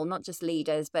people, not just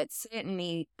leaders, but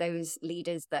certainly those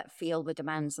leaders that feel the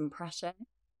demands and pressure,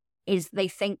 is they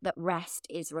think that rest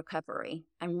is recovery,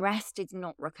 and rest is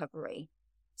not recovery.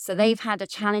 So they've had a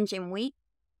challenging week,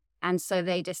 and so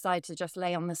they decide to just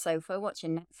lay on the sofa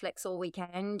watching Netflix all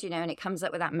weekend, and it comes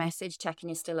up with that message checking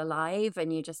you're still alive,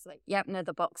 and you're just like, yep,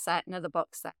 another box set. The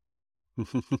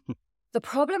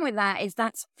problem with that is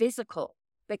that's physical,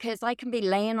 because I can be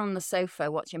laying on the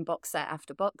sofa watching box set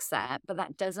after box set, but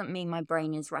that doesn't mean my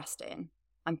brain is resting.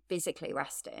 I'm physically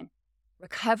resting.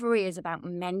 Recovery is about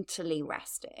mentally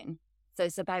resting. So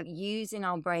it's about using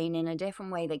our brain in a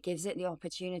different way that gives it the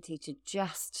opportunity to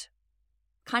just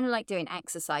kind of like doing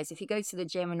exercise. If you go to the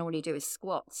gym and all you do is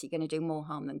squats, you're going to do more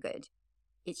harm than good.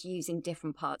 It's using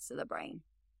different parts of the brain.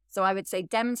 So I would say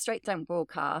demonstrate, don't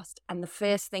broadcast. And the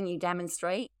first thing you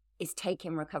demonstrate is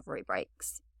taking recovery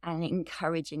breaks and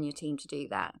encouraging your team to do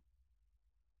that.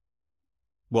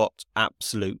 What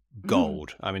absolute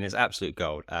gold. I mean, it's absolute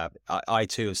gold. I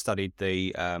too have studied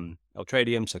the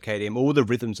ultradium, circadian, all the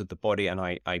rhythms of the body. And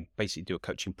I basically do a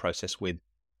coaching process with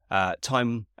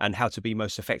time and how to be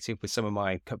most effective with some of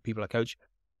my people I coach,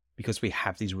 because we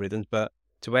have these rhythms. But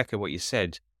to echo what you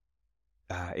said,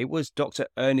 it was Dr.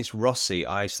 Ernest Rossi.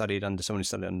 I studied under someone who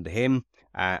studied under him,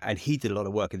 and he did a lot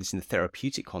of work of this in the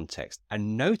therapeutic context,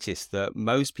 and noticed that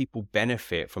most people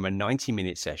benefit from a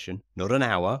 90-minute session, not an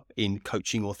hour, in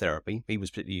coaching or therapy. He was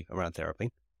pretty around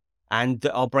therapy. And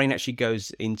our brain actually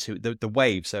goes into the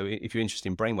waves. So if you're interested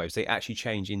in brain waves, they actually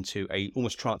change into a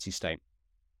almost trancey state.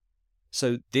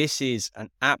 So this is an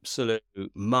absolute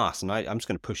must. And I'm just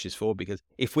going to push this forward, because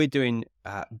if we're doing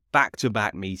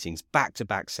back-to-back meetings,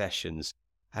 back-to-back sessions,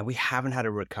 and we haven't had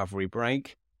a recovery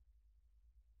break,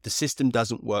 the system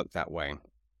doesn't work that way.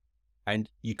 And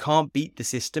you can't beat the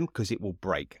system because it will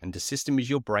break. And the system is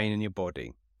your brain and your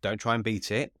body. Don't try and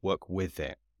beat it, work with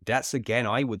it. That's, again,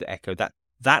 I would echo that.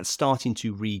 That's starting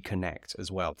to reconnect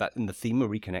as well. That in the theme of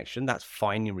reconnection, that's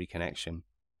finding reconnection.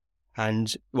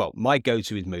 And well, my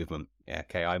go-to is movement. Yeah,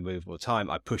 okay, I move all the time.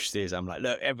 I push this. I'm like,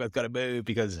 look, everyone's got to move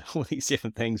because of all these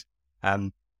different things.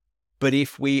 But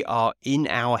if we are in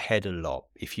our head a lot,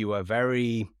 if you are a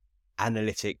very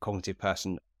analytic, cognitive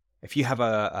person, if you have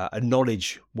a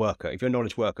knowledge worker, if you're a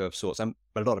knowledge worker of sorts, and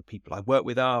a lot of people I work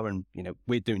with are, and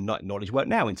we're doing knowledge work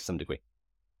now into some degree.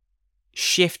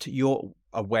 Shift your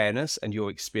awareness and your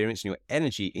experience and your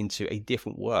energy into a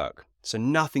different work. So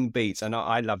nothing beats, and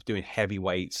I love doing heavy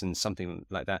weights and something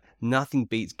like that. Nothing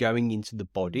beats going into the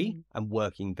body and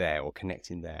working there or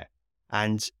connecting there.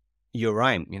 And you're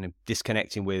right,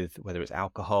 disconnecting with whether it's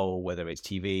alcohol, whether it's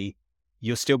TV,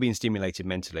 you're still being stimulated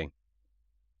mentally.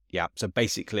 Yeah. So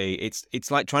basically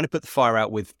it's like trying to put the fire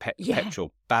out with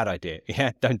petrol. Bad idea.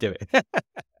 Yeah. Don't do it.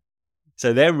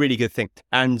 So they're a really good thing.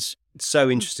 And so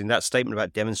interesting, that statement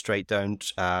about demonstrate, don't,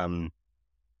 what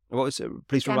was it?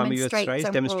 Please remind me of the phrase.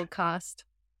 Demonstrate, don't broadcast.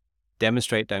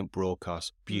 Demonstrate, don't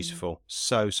broadcast. Beautiful.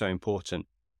 So important.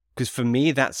 Because for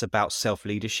me, that's about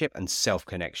self-leadership and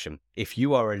self-connection. If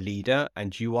you are a leader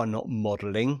and you are not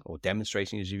modeling or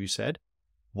demonstrating, as you said,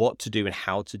 what to do and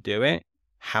how to do it,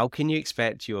 how can you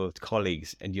expect your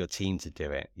colleagues and your team to do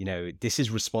it? This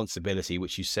is responsibility,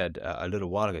 which you said a little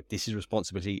while ago. This is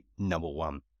responsibility number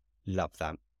one. Love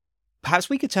that. Perhaps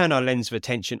we could turn our lens of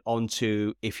attention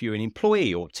onto if you're an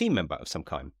employee or team member of some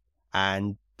kind,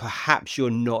 and perhaps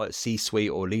you're not at C-suite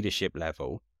or leadership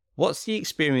level. What's the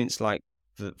experience like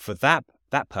for that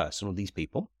person or these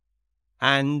people?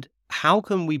 And how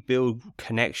can we build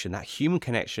connection, that human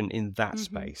connection in that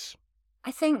space?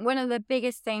 I think one of the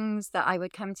biggest things that I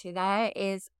would come to there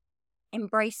is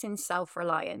embracing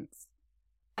self-reliance.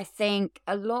 I think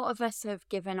a lot of us have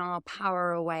given our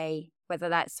power away, whether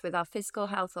that's with our physical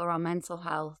health or our mental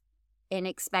health, in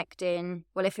expecting,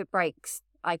 well, if it breaks,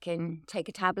 I can take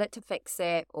a tablet to fix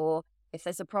it, or if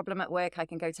there's a problem at work, I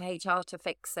can go to HR to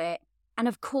fix it. And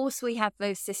of course, we have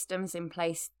those systems in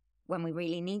place when we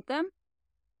really need them.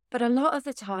 But a lot of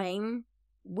the time,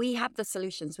 we have the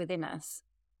solutions within us.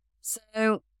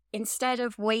 So instead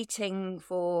of waiting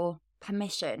for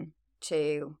permission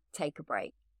to take a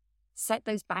break, set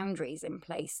those boundaries in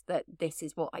place that this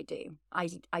is what I do.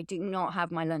 I do not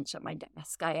have my lunch at my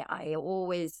desk. I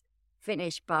always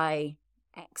finish by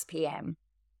X PM.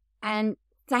 And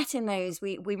setting those,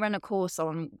 we run a course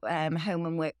on home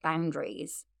and work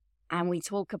boundaries. And we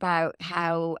talk about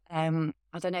how, I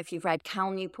don't know if you've read Cal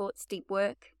Newport's Deep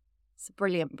Work. It's a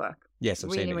brilliant book. Yes,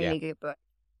 I've seen it, really good book.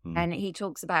 And he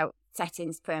talks about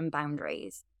setting firm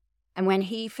boundaries. And when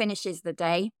he finishes the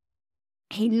day,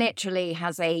 he literally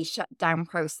has a shutdown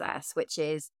process, which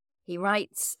is he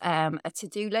writes a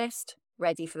to-do list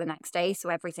ready for the next day. So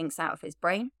everything's out of his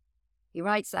brain. He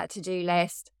writes that to-do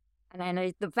list. And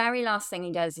then the very last thing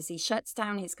he does is he shuts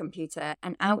down his computer,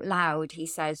 and out loud, he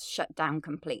says, shutdown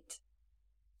complete.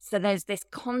 So there's this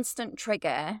constant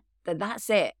trigger that's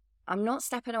it. I'm not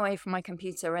stepping away from my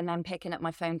computer and then picking up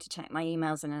my phone to check my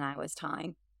emails in an hour's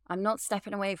time. I'm not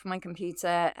stepping away from my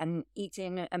computer and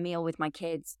eating a meal with my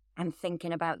kids and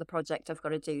thinking about the project I've got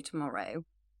to do tomorrow.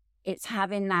 It's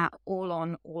having that all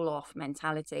on, all off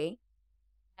mentality.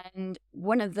 And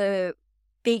one of the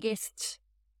biggest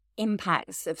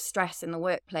impacts of stress in the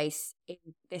workplace is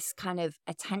this kind of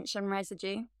attention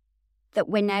residue, that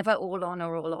we're never all on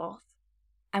or all off.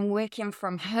 And working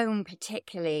from home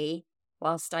particularly,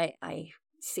 whilst I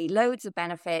see loads of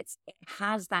benefits, it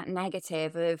has that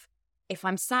negative of, if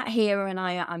I'm sat here and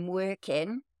I'm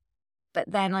working, but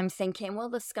then I'm thinking, well,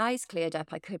 the sky's cleared up,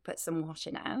 I could put some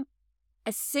washing out.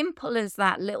 As simple as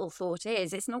that little thought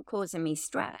is, it's not causing me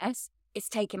stress, it's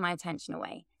taking my attention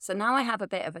away. So now I have a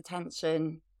bit of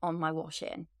attention on my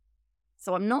washing.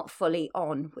 So I'm not fully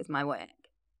on with my work.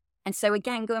 And so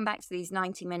again, going back to these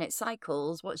 90-minute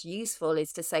cycles, what's useful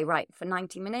is to say, right, for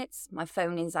 90 minutes, my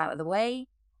phone is out of the way.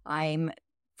 I'm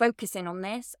focusing on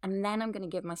this, and then I'm going to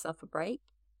give myself a break.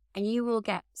 And you will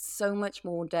get so much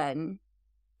more done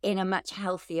in a much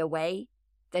healthier way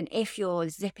than if you're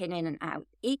zipping in and out.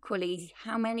 Equally,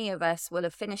 how many of us will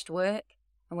have finished work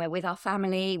and we're with our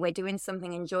family, we're doing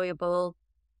something enjoyable,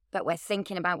 but we're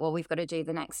thinking about what we've got to do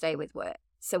the next day with work.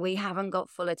 So we haven't got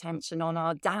full attention on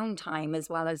our downtime as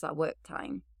well as our work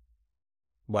time.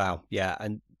 Wow. Yeah.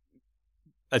 And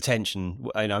attention,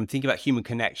 and I'm thinking about human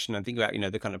connection. I'm thinking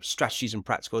about, the kind of strategies and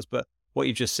practicals, but what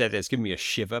you've just said has given me a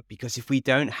shiver, because if we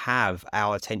don't have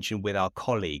our attention with our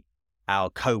colleague, our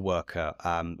co-worker,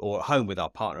 or at home with our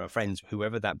partner or friends,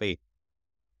 whoever that be,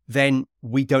 then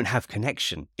we don't have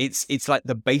connection. It's like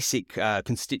the basic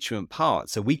constituent part.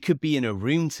 So we could be in a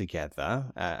room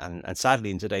together, and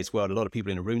sadly in today's world, a lot of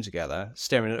people in a room together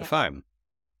staring at a phone.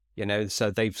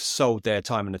 So they've sold their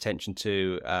time and attention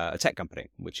to a tech company,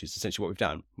 which is essentially what we've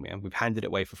done. We've handed it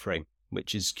away for free,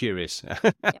 which is curious.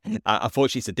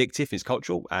 Unfortunately, it's addictive, it's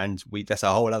cultural, and that's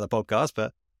a whole other podcast.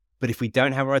 But if we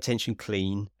don't have our attention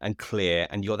clean and clear,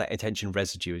 and you're that attention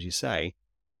residue, as you say,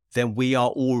 then we are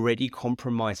already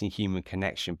compromising human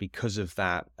connection because of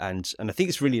that. And I think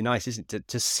it's really nice, isn't it,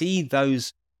 to see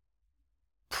those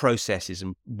processes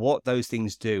and what those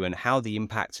things do and how the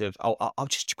impact of, I'll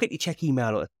just quickly check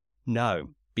email. No,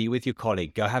 be with your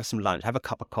colleague, go have some lunch, have a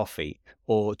cup of coffee,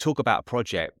 or talk about a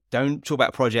project. Don't talk about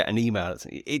a project and email.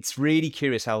 It's really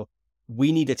curious how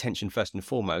we need attention first and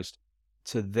foremost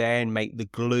to then make the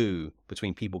glue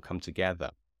between people come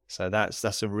together. So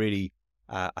that's a really,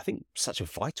 I think, such a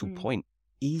vital point.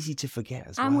 Easy to forget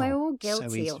as well. And we're all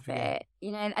guilty of it.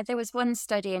 There was one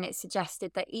study and it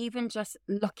suggested that even just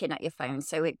looking at your phone,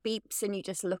 so it beeps and you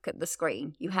just look at the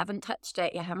screen, you haven't touched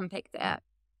it, you haven't picked it up,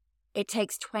 it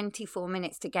takes 24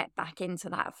 minutes to get back into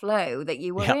that flow that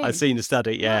you were in. I've seen the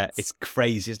study. Yeah, it's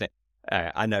crazy, isn't it?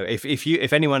 I know.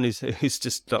 If anyone who's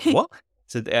just what?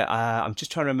 So I'm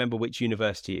just trying to remember which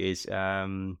university it is.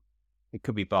 It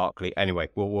could be Berkeley. Anyway,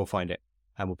 we'll find it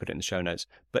and we'll put it in the show notes.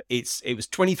 But it was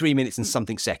 23 minutes and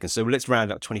something seconds. So let's round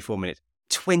up 24 minutes.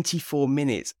 24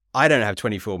 minutes. I don't have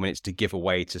 24 minutes to give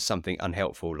away to something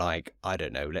unhelpful, like, I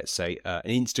don't know, let's say an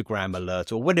Instagram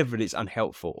alert or whatever it is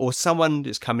unhelpful, or someone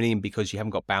that's coming in because you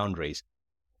haven't got boundaries.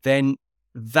 Then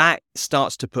that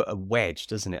starts to put a wedge,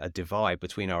 doesn't it? A divide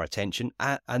between our attention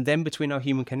and then between our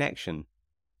human connection.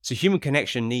 So human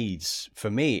connection needs, for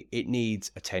me, it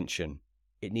needs attention.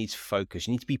 It needs focus.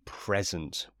 You need to be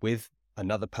present with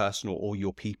another person or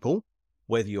your people,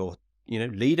 whether you're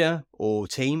leader or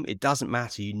team, it doesn't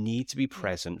matter. You need to be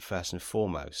present first and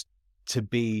foremost to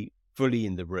be fully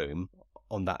in the room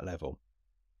on that level.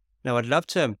 Now, I'd love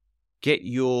to get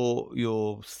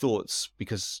your thoughts,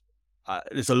 because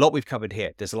there's a lot we've covered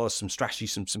here. There's a lot of some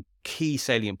strategies, some key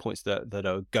salient points that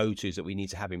are go-tos that we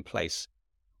need to have in place.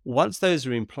 Once those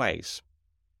are in place,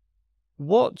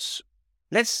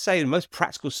 let's say the most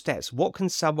practical steps, what can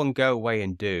someone go away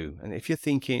and do? And if you're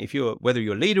thinking, whether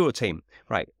you're a leader or team,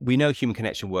 right, we know human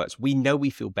connection works. We know we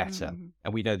feel better,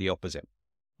 and we know the opposite.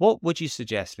 What would you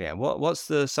suggest, Lianne?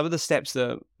 What's some of the steps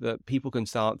that people can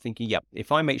start thinking, yeah,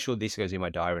 if I make sure this goes in my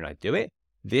diary and I do it,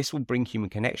 this will bring human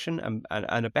connection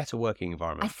and a better working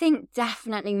environment? I think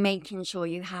definitely making sure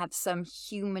you have some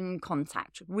human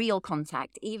contact, real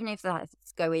contact, even if that's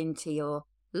going to your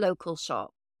local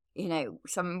shop.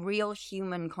 Some real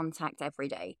human contact every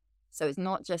day. So it's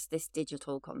not just this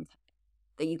digital contact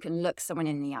that you can look someone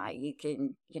in the eye. You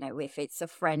can, if it's a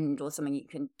friend or something, you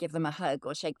can give them a hug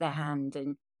or shake their hand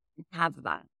and have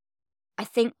that. I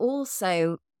think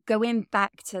also going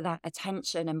back to that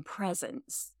attention and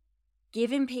presence,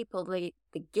 giving people the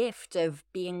gift of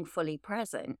being fully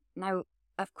present. Now,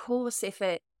 of course, if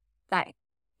that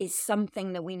is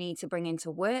something that we need to bring into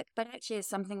work, but actually is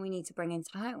something we need to bring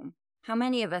into home. How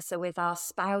many of us are with our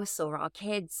spouse or our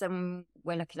kids and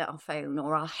we're looking at our phone,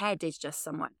 or our head is just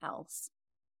somewhere else?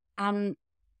 And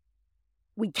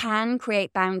we can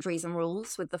create boundaries and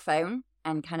rules with the phone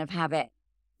and kind of have it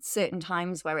certain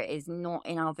times where it is not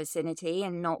in our vicinity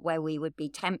and not where we would be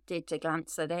tempted to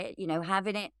glance at it.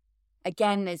 Having it,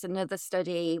 again, there's another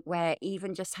study where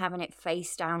even just having it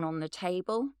face down on the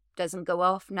table doesn't go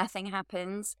off, nothing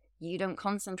happens. You don't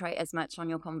concentrate as much on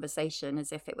your conversation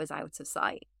as if it was out of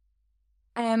sight.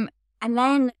 And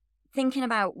then thinking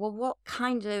about, well, what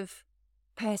kind of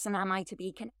person am I to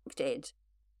be connected?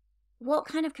 What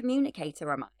kind of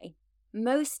communicator am I?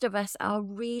 Most of us are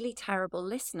really terrible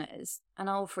listeners, and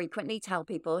I'll frequently tell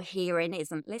people hearing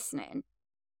isn't listening.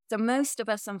 So most of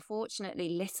us, unfortunately,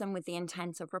 listen with the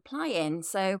intent of replying.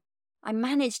 So I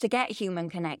manage to get human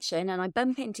connection, and I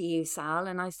bump into you, Sal,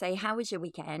 and I say, how was your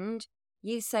weekend?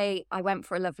 You say, I went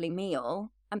for a lovely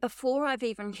meal. And before I've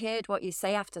even heard what you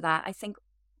say after that, I think,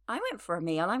 I went for a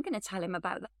meal. I'm going to tell him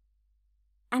about that.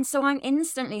 And so I'm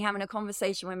instantly having a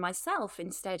conversation with myself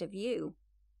instead of you.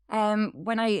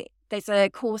 There's a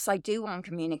course I do on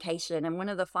communication, and one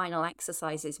of the final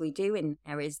exercises we do in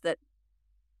there is that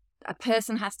a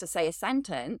person has to say a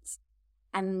sentence,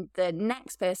 and the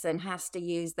next person has to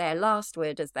use their last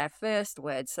word as their first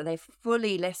word, so they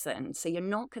fully listen. So you're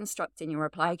not constructing your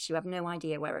reply because you have no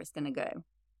idea where it's going to go.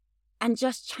 And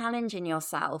just challenging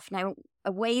yourself. Now,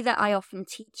 a way that I often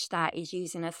teach that is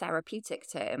using a therapeutic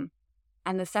term.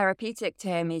 And the therapeutic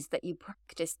term is that you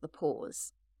practice the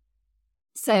pause.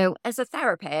 So as a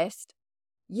therapist,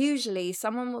 usually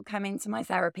someone will come into my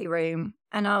therapy room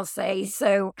and I'll say,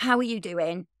 so how are you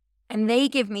doing? And they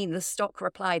give me the stock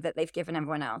reply that they've given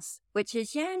everyone else, which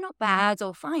is, yeah, not bad,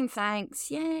 or fine, thanks.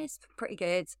 Yeah, it's pretty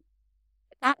good.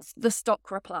 That's the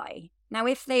stock reply. Now,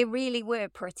 if they really were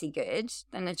pretty good,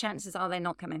 then the chances are they're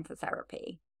not coming for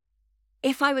therapy.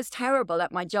 If I was terrible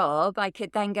at my job, I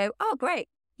could then go, oh, great,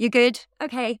 you good?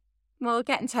 Okay, well,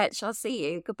 get in touch. I'll see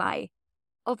you. Goodbye.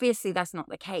 Obviously, that's not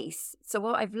the case. So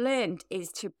what I've learned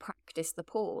is to practice the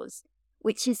pause,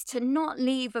 which is to not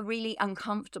leave a really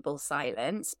uncomfortable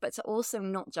silence, but to also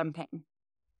not jump in.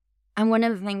 And one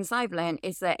of the things I've learned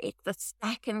is that it's the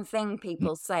second thing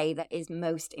people say that is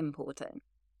most important.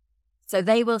 So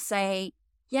they will say,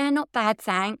 yeah, not bad,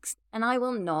 thanks. And I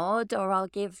will nod, or I'll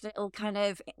give little kind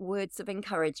of words of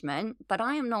encouragement, but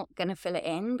I am not going to fill it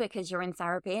in because you're in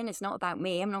therapy and it's not about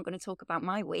me. I'm not going to talk about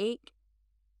my week.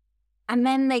 And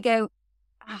then they go,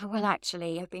 oh, well,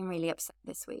 actually, I've been really upset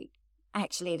this week.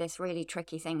 Actually, this really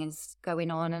tricky thing is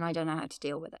going on and I don't know how to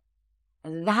deal with it.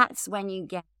 And that's when you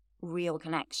get real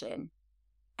connection.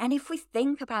 And if we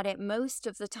think about it, most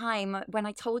of the time, when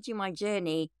I told you my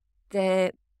journey,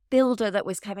 the builder that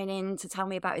was coming in to tell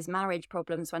me about his marriage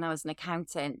problems when I was an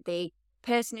accountant, the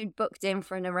person who'd booked in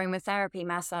for an aromatherapy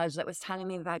massage that was telling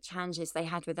me about challenges they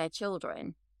had with their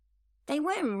children, they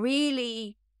weren't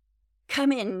really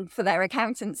coming for their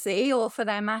accountancy or for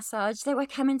their massage. They were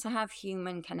coming to have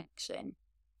human connection,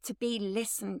 to be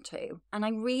listened to. And I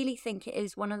really think it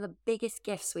is one of the biggest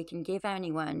gifts we can give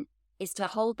anyone is to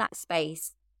hold that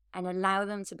space and allow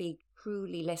them to be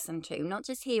truly listened to, not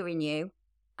just hearing you.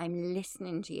 I'm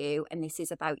listening to you, and this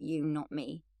is about you, not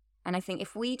me. And I think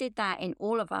if we did that in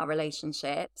all of our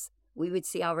relationships, we would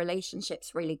see our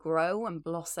relationships really grow and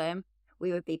blossom.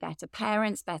 We would be better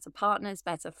parents, better partners,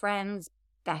 better friends,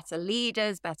 better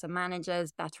leaders, better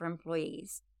managers, better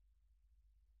employees.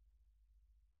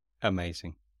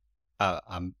 Amazing.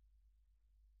 I'm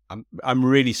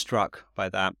really struck by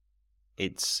that.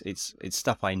 It's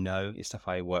stuff I know. It's stuff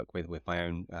I work with my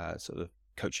own sort of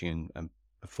coaching and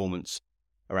performance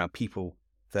around people,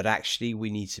 that actually we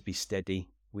need to be steady.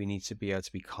 We need to be able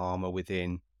to be calmer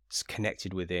within,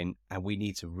 connected within, and we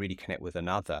need to really connect with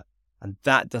another. And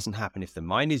that doesn't happen if the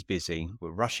mind is busy.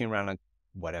 We're rushing around like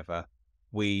whatever.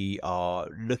 We are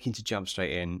looking to jump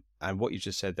straight in. And what you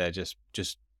just said there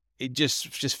it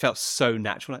just felt so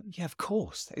natural. Like, yeah, of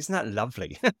course. Isn't that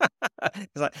lovely?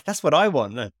 It's like, that's what I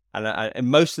want. And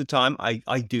most of the time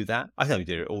I do that. I don't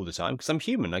do it all the time because I'm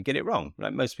human. I get it wrong.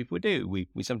 Like most people do. We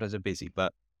sometimes are busy,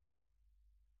 but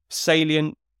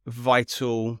salient,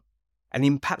 vital, and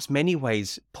in perhaps many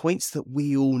ways, points that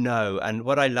we all know. And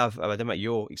what I love, I don't know about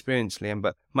your experience, Lianne,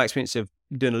 but my experience of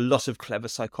doing a lot of clever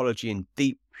psychology and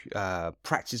deep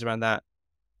practice around that,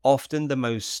 often the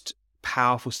most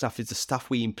powerful stuff is the stuff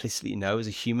we implicitly know as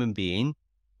a human being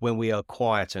when we are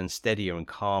quieter and steadier and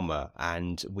calmer,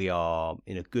 and we are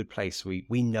in a good place. We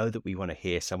know that we want to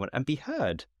hear someone and be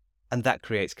heard. And that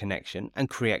creates connection, and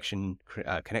connection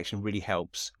really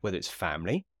helps, whether it's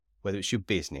family, whether it's your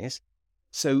business.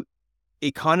 So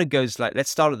it kind of goes like, let's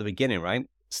start at the beginning, right?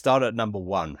 Start at number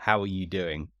one. How are you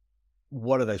doing?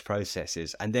 What are those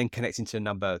processes? And then connecting to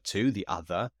number two, the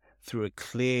other, through a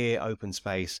clear, open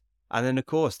space. And then, of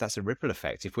course, that's a ripple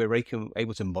effect. If we're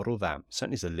able to model that,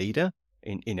 certainly as a leader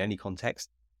in any context,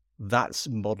 that's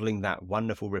modeling that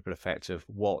wonderful ripple effect of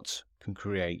what can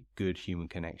create good human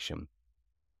connection.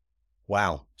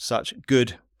 Wow, such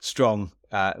good, strong,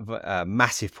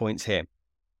 massive points here.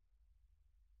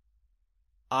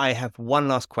 I have one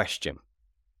last question.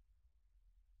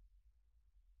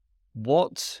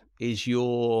 What's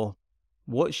your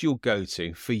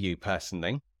go-to for you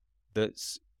personally?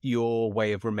 That's your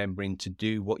way of remembering to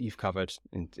do what you've covered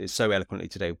so eloquently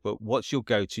today. But what's your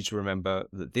go-to to remember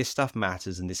that this stuff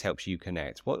matters and this helps you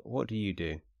connect? What do you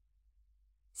do?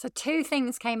 So two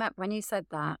things came up when you said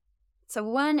that. So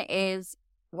one is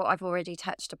what I've already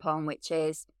touched upon, which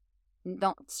is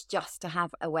not just to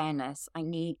have awareness, I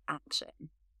need action.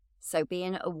 So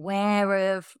being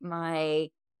aware of my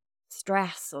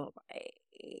stress or my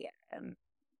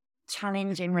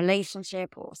challenging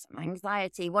relationship or some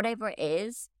anxiety, whatever it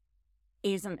is,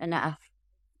 isn't enough.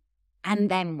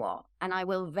 And then what? And I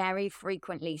will very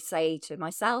frequently say to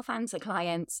myself and to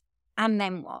clients, and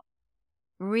then what?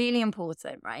 Really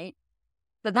important, right?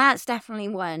 But that's definitely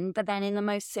one. But then in the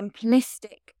most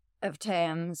simplistic of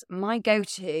terms, my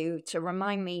go-to to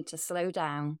remind me to slow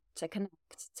down, to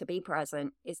connect, to be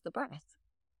present is the breath.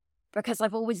 Because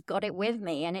I've always got it with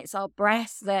me. And it's our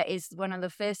breath that is one of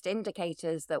the first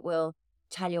indicators that will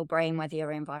tell your brain whether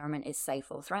your environment is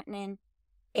safe or threatening.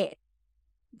 It's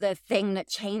the thing that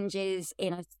changes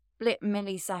in a split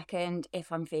millisecond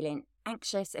if I'm feeling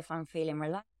anxious, if I'm feeling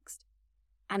relaxed.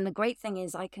 And the great thing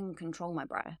is I can control my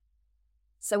breath.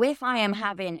 So if I am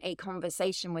having a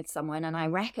conversation with someone and I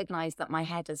recognize that my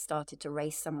head has started to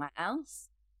race somewhere else,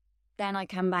 then I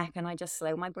come back and I just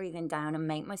slow my breathing down and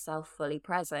make myself fully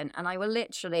present. And I will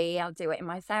I'll do it in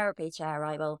my therapy chair.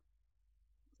 I will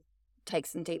take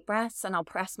some deep breaths and I'll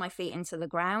press my feet into the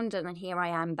ground. And then here I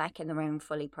am back in the room,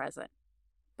 fully present.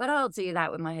 But I'll do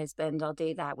that with my husband. I'll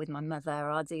do that with my mother.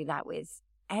 I'll do that with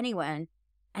anyone.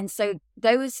 And so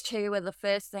those two are the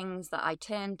first things that I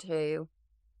turn to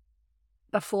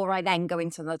before I then go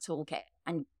into the toolkit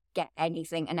and get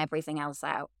anything and everything else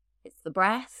out. It's the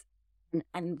breath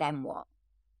and then what?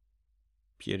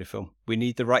 Beautiful. We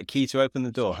need the right key to open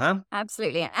the door, huh?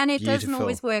 Absolutely. And it doesn't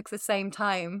always work the same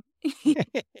time.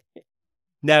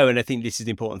 No, and I think this is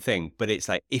the important thing, but it's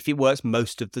like if it works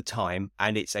most of the time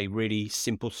and it's a really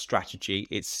simple strategy,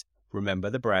 it's remember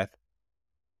the breath.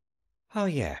 Oh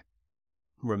yeah.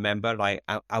 Remember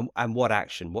and what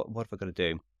action? What have I got to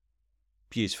do?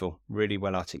 Beautiful. Really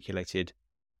well articulated.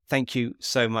 Thank you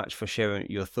so much for sharing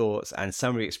your thoughts and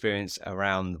summary experience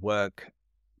around work,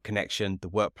 connection, the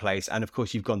workplace, and of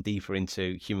course you've gone deeper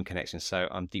into human connection. So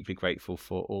I'm deeply grateful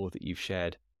for all that you've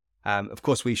shared. Of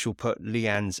course, we shall put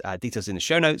Lianne's details in the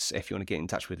show notes. If you want to get in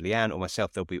touch with Lianne or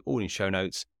myself, they'll be all in show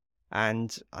notes.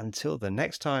 And until the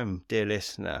next time, dear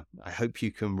listener, I hope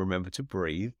you can remember to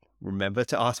breathe, remember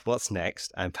to ask what's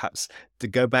next, and perhaps to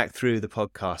go back through the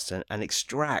podcast and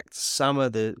extract some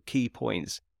of the key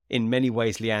points. In many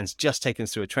ways, Lianne's just taken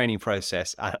us through a training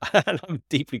process, and I'm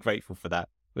deeply grateful for that.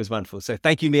 It was wonderful. So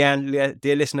thank you, Lianne.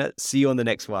 Dear listener, see you on the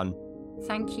next one.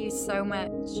 Thank you so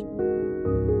much.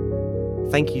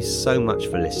 Thank you so much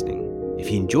for listening.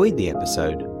 If you enjoyed the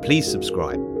episode, please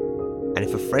subscribe. And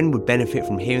if a friend would benefit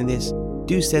from hearing this,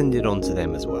 do send it on to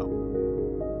them as well.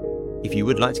 If you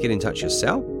would like to get in touch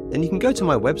yourself, then you can go to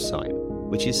my website,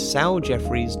 which is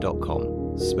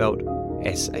saljeffreys.com, spelled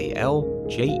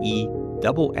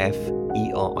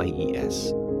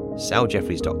SALJEFFERIES,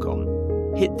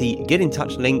 saljeffreys.com. Hit the Get in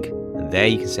Touch link, and there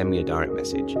you can send me a direct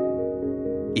message.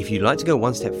 If you'd like to go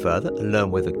one step further and learn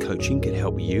whether coaching can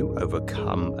help you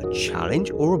overcome a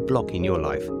challenge or a block in your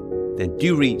life, then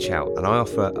do reach out and I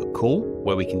offer a call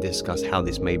where we can discuss how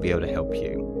this may be able to help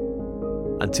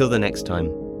you. Until the next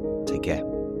time, take care.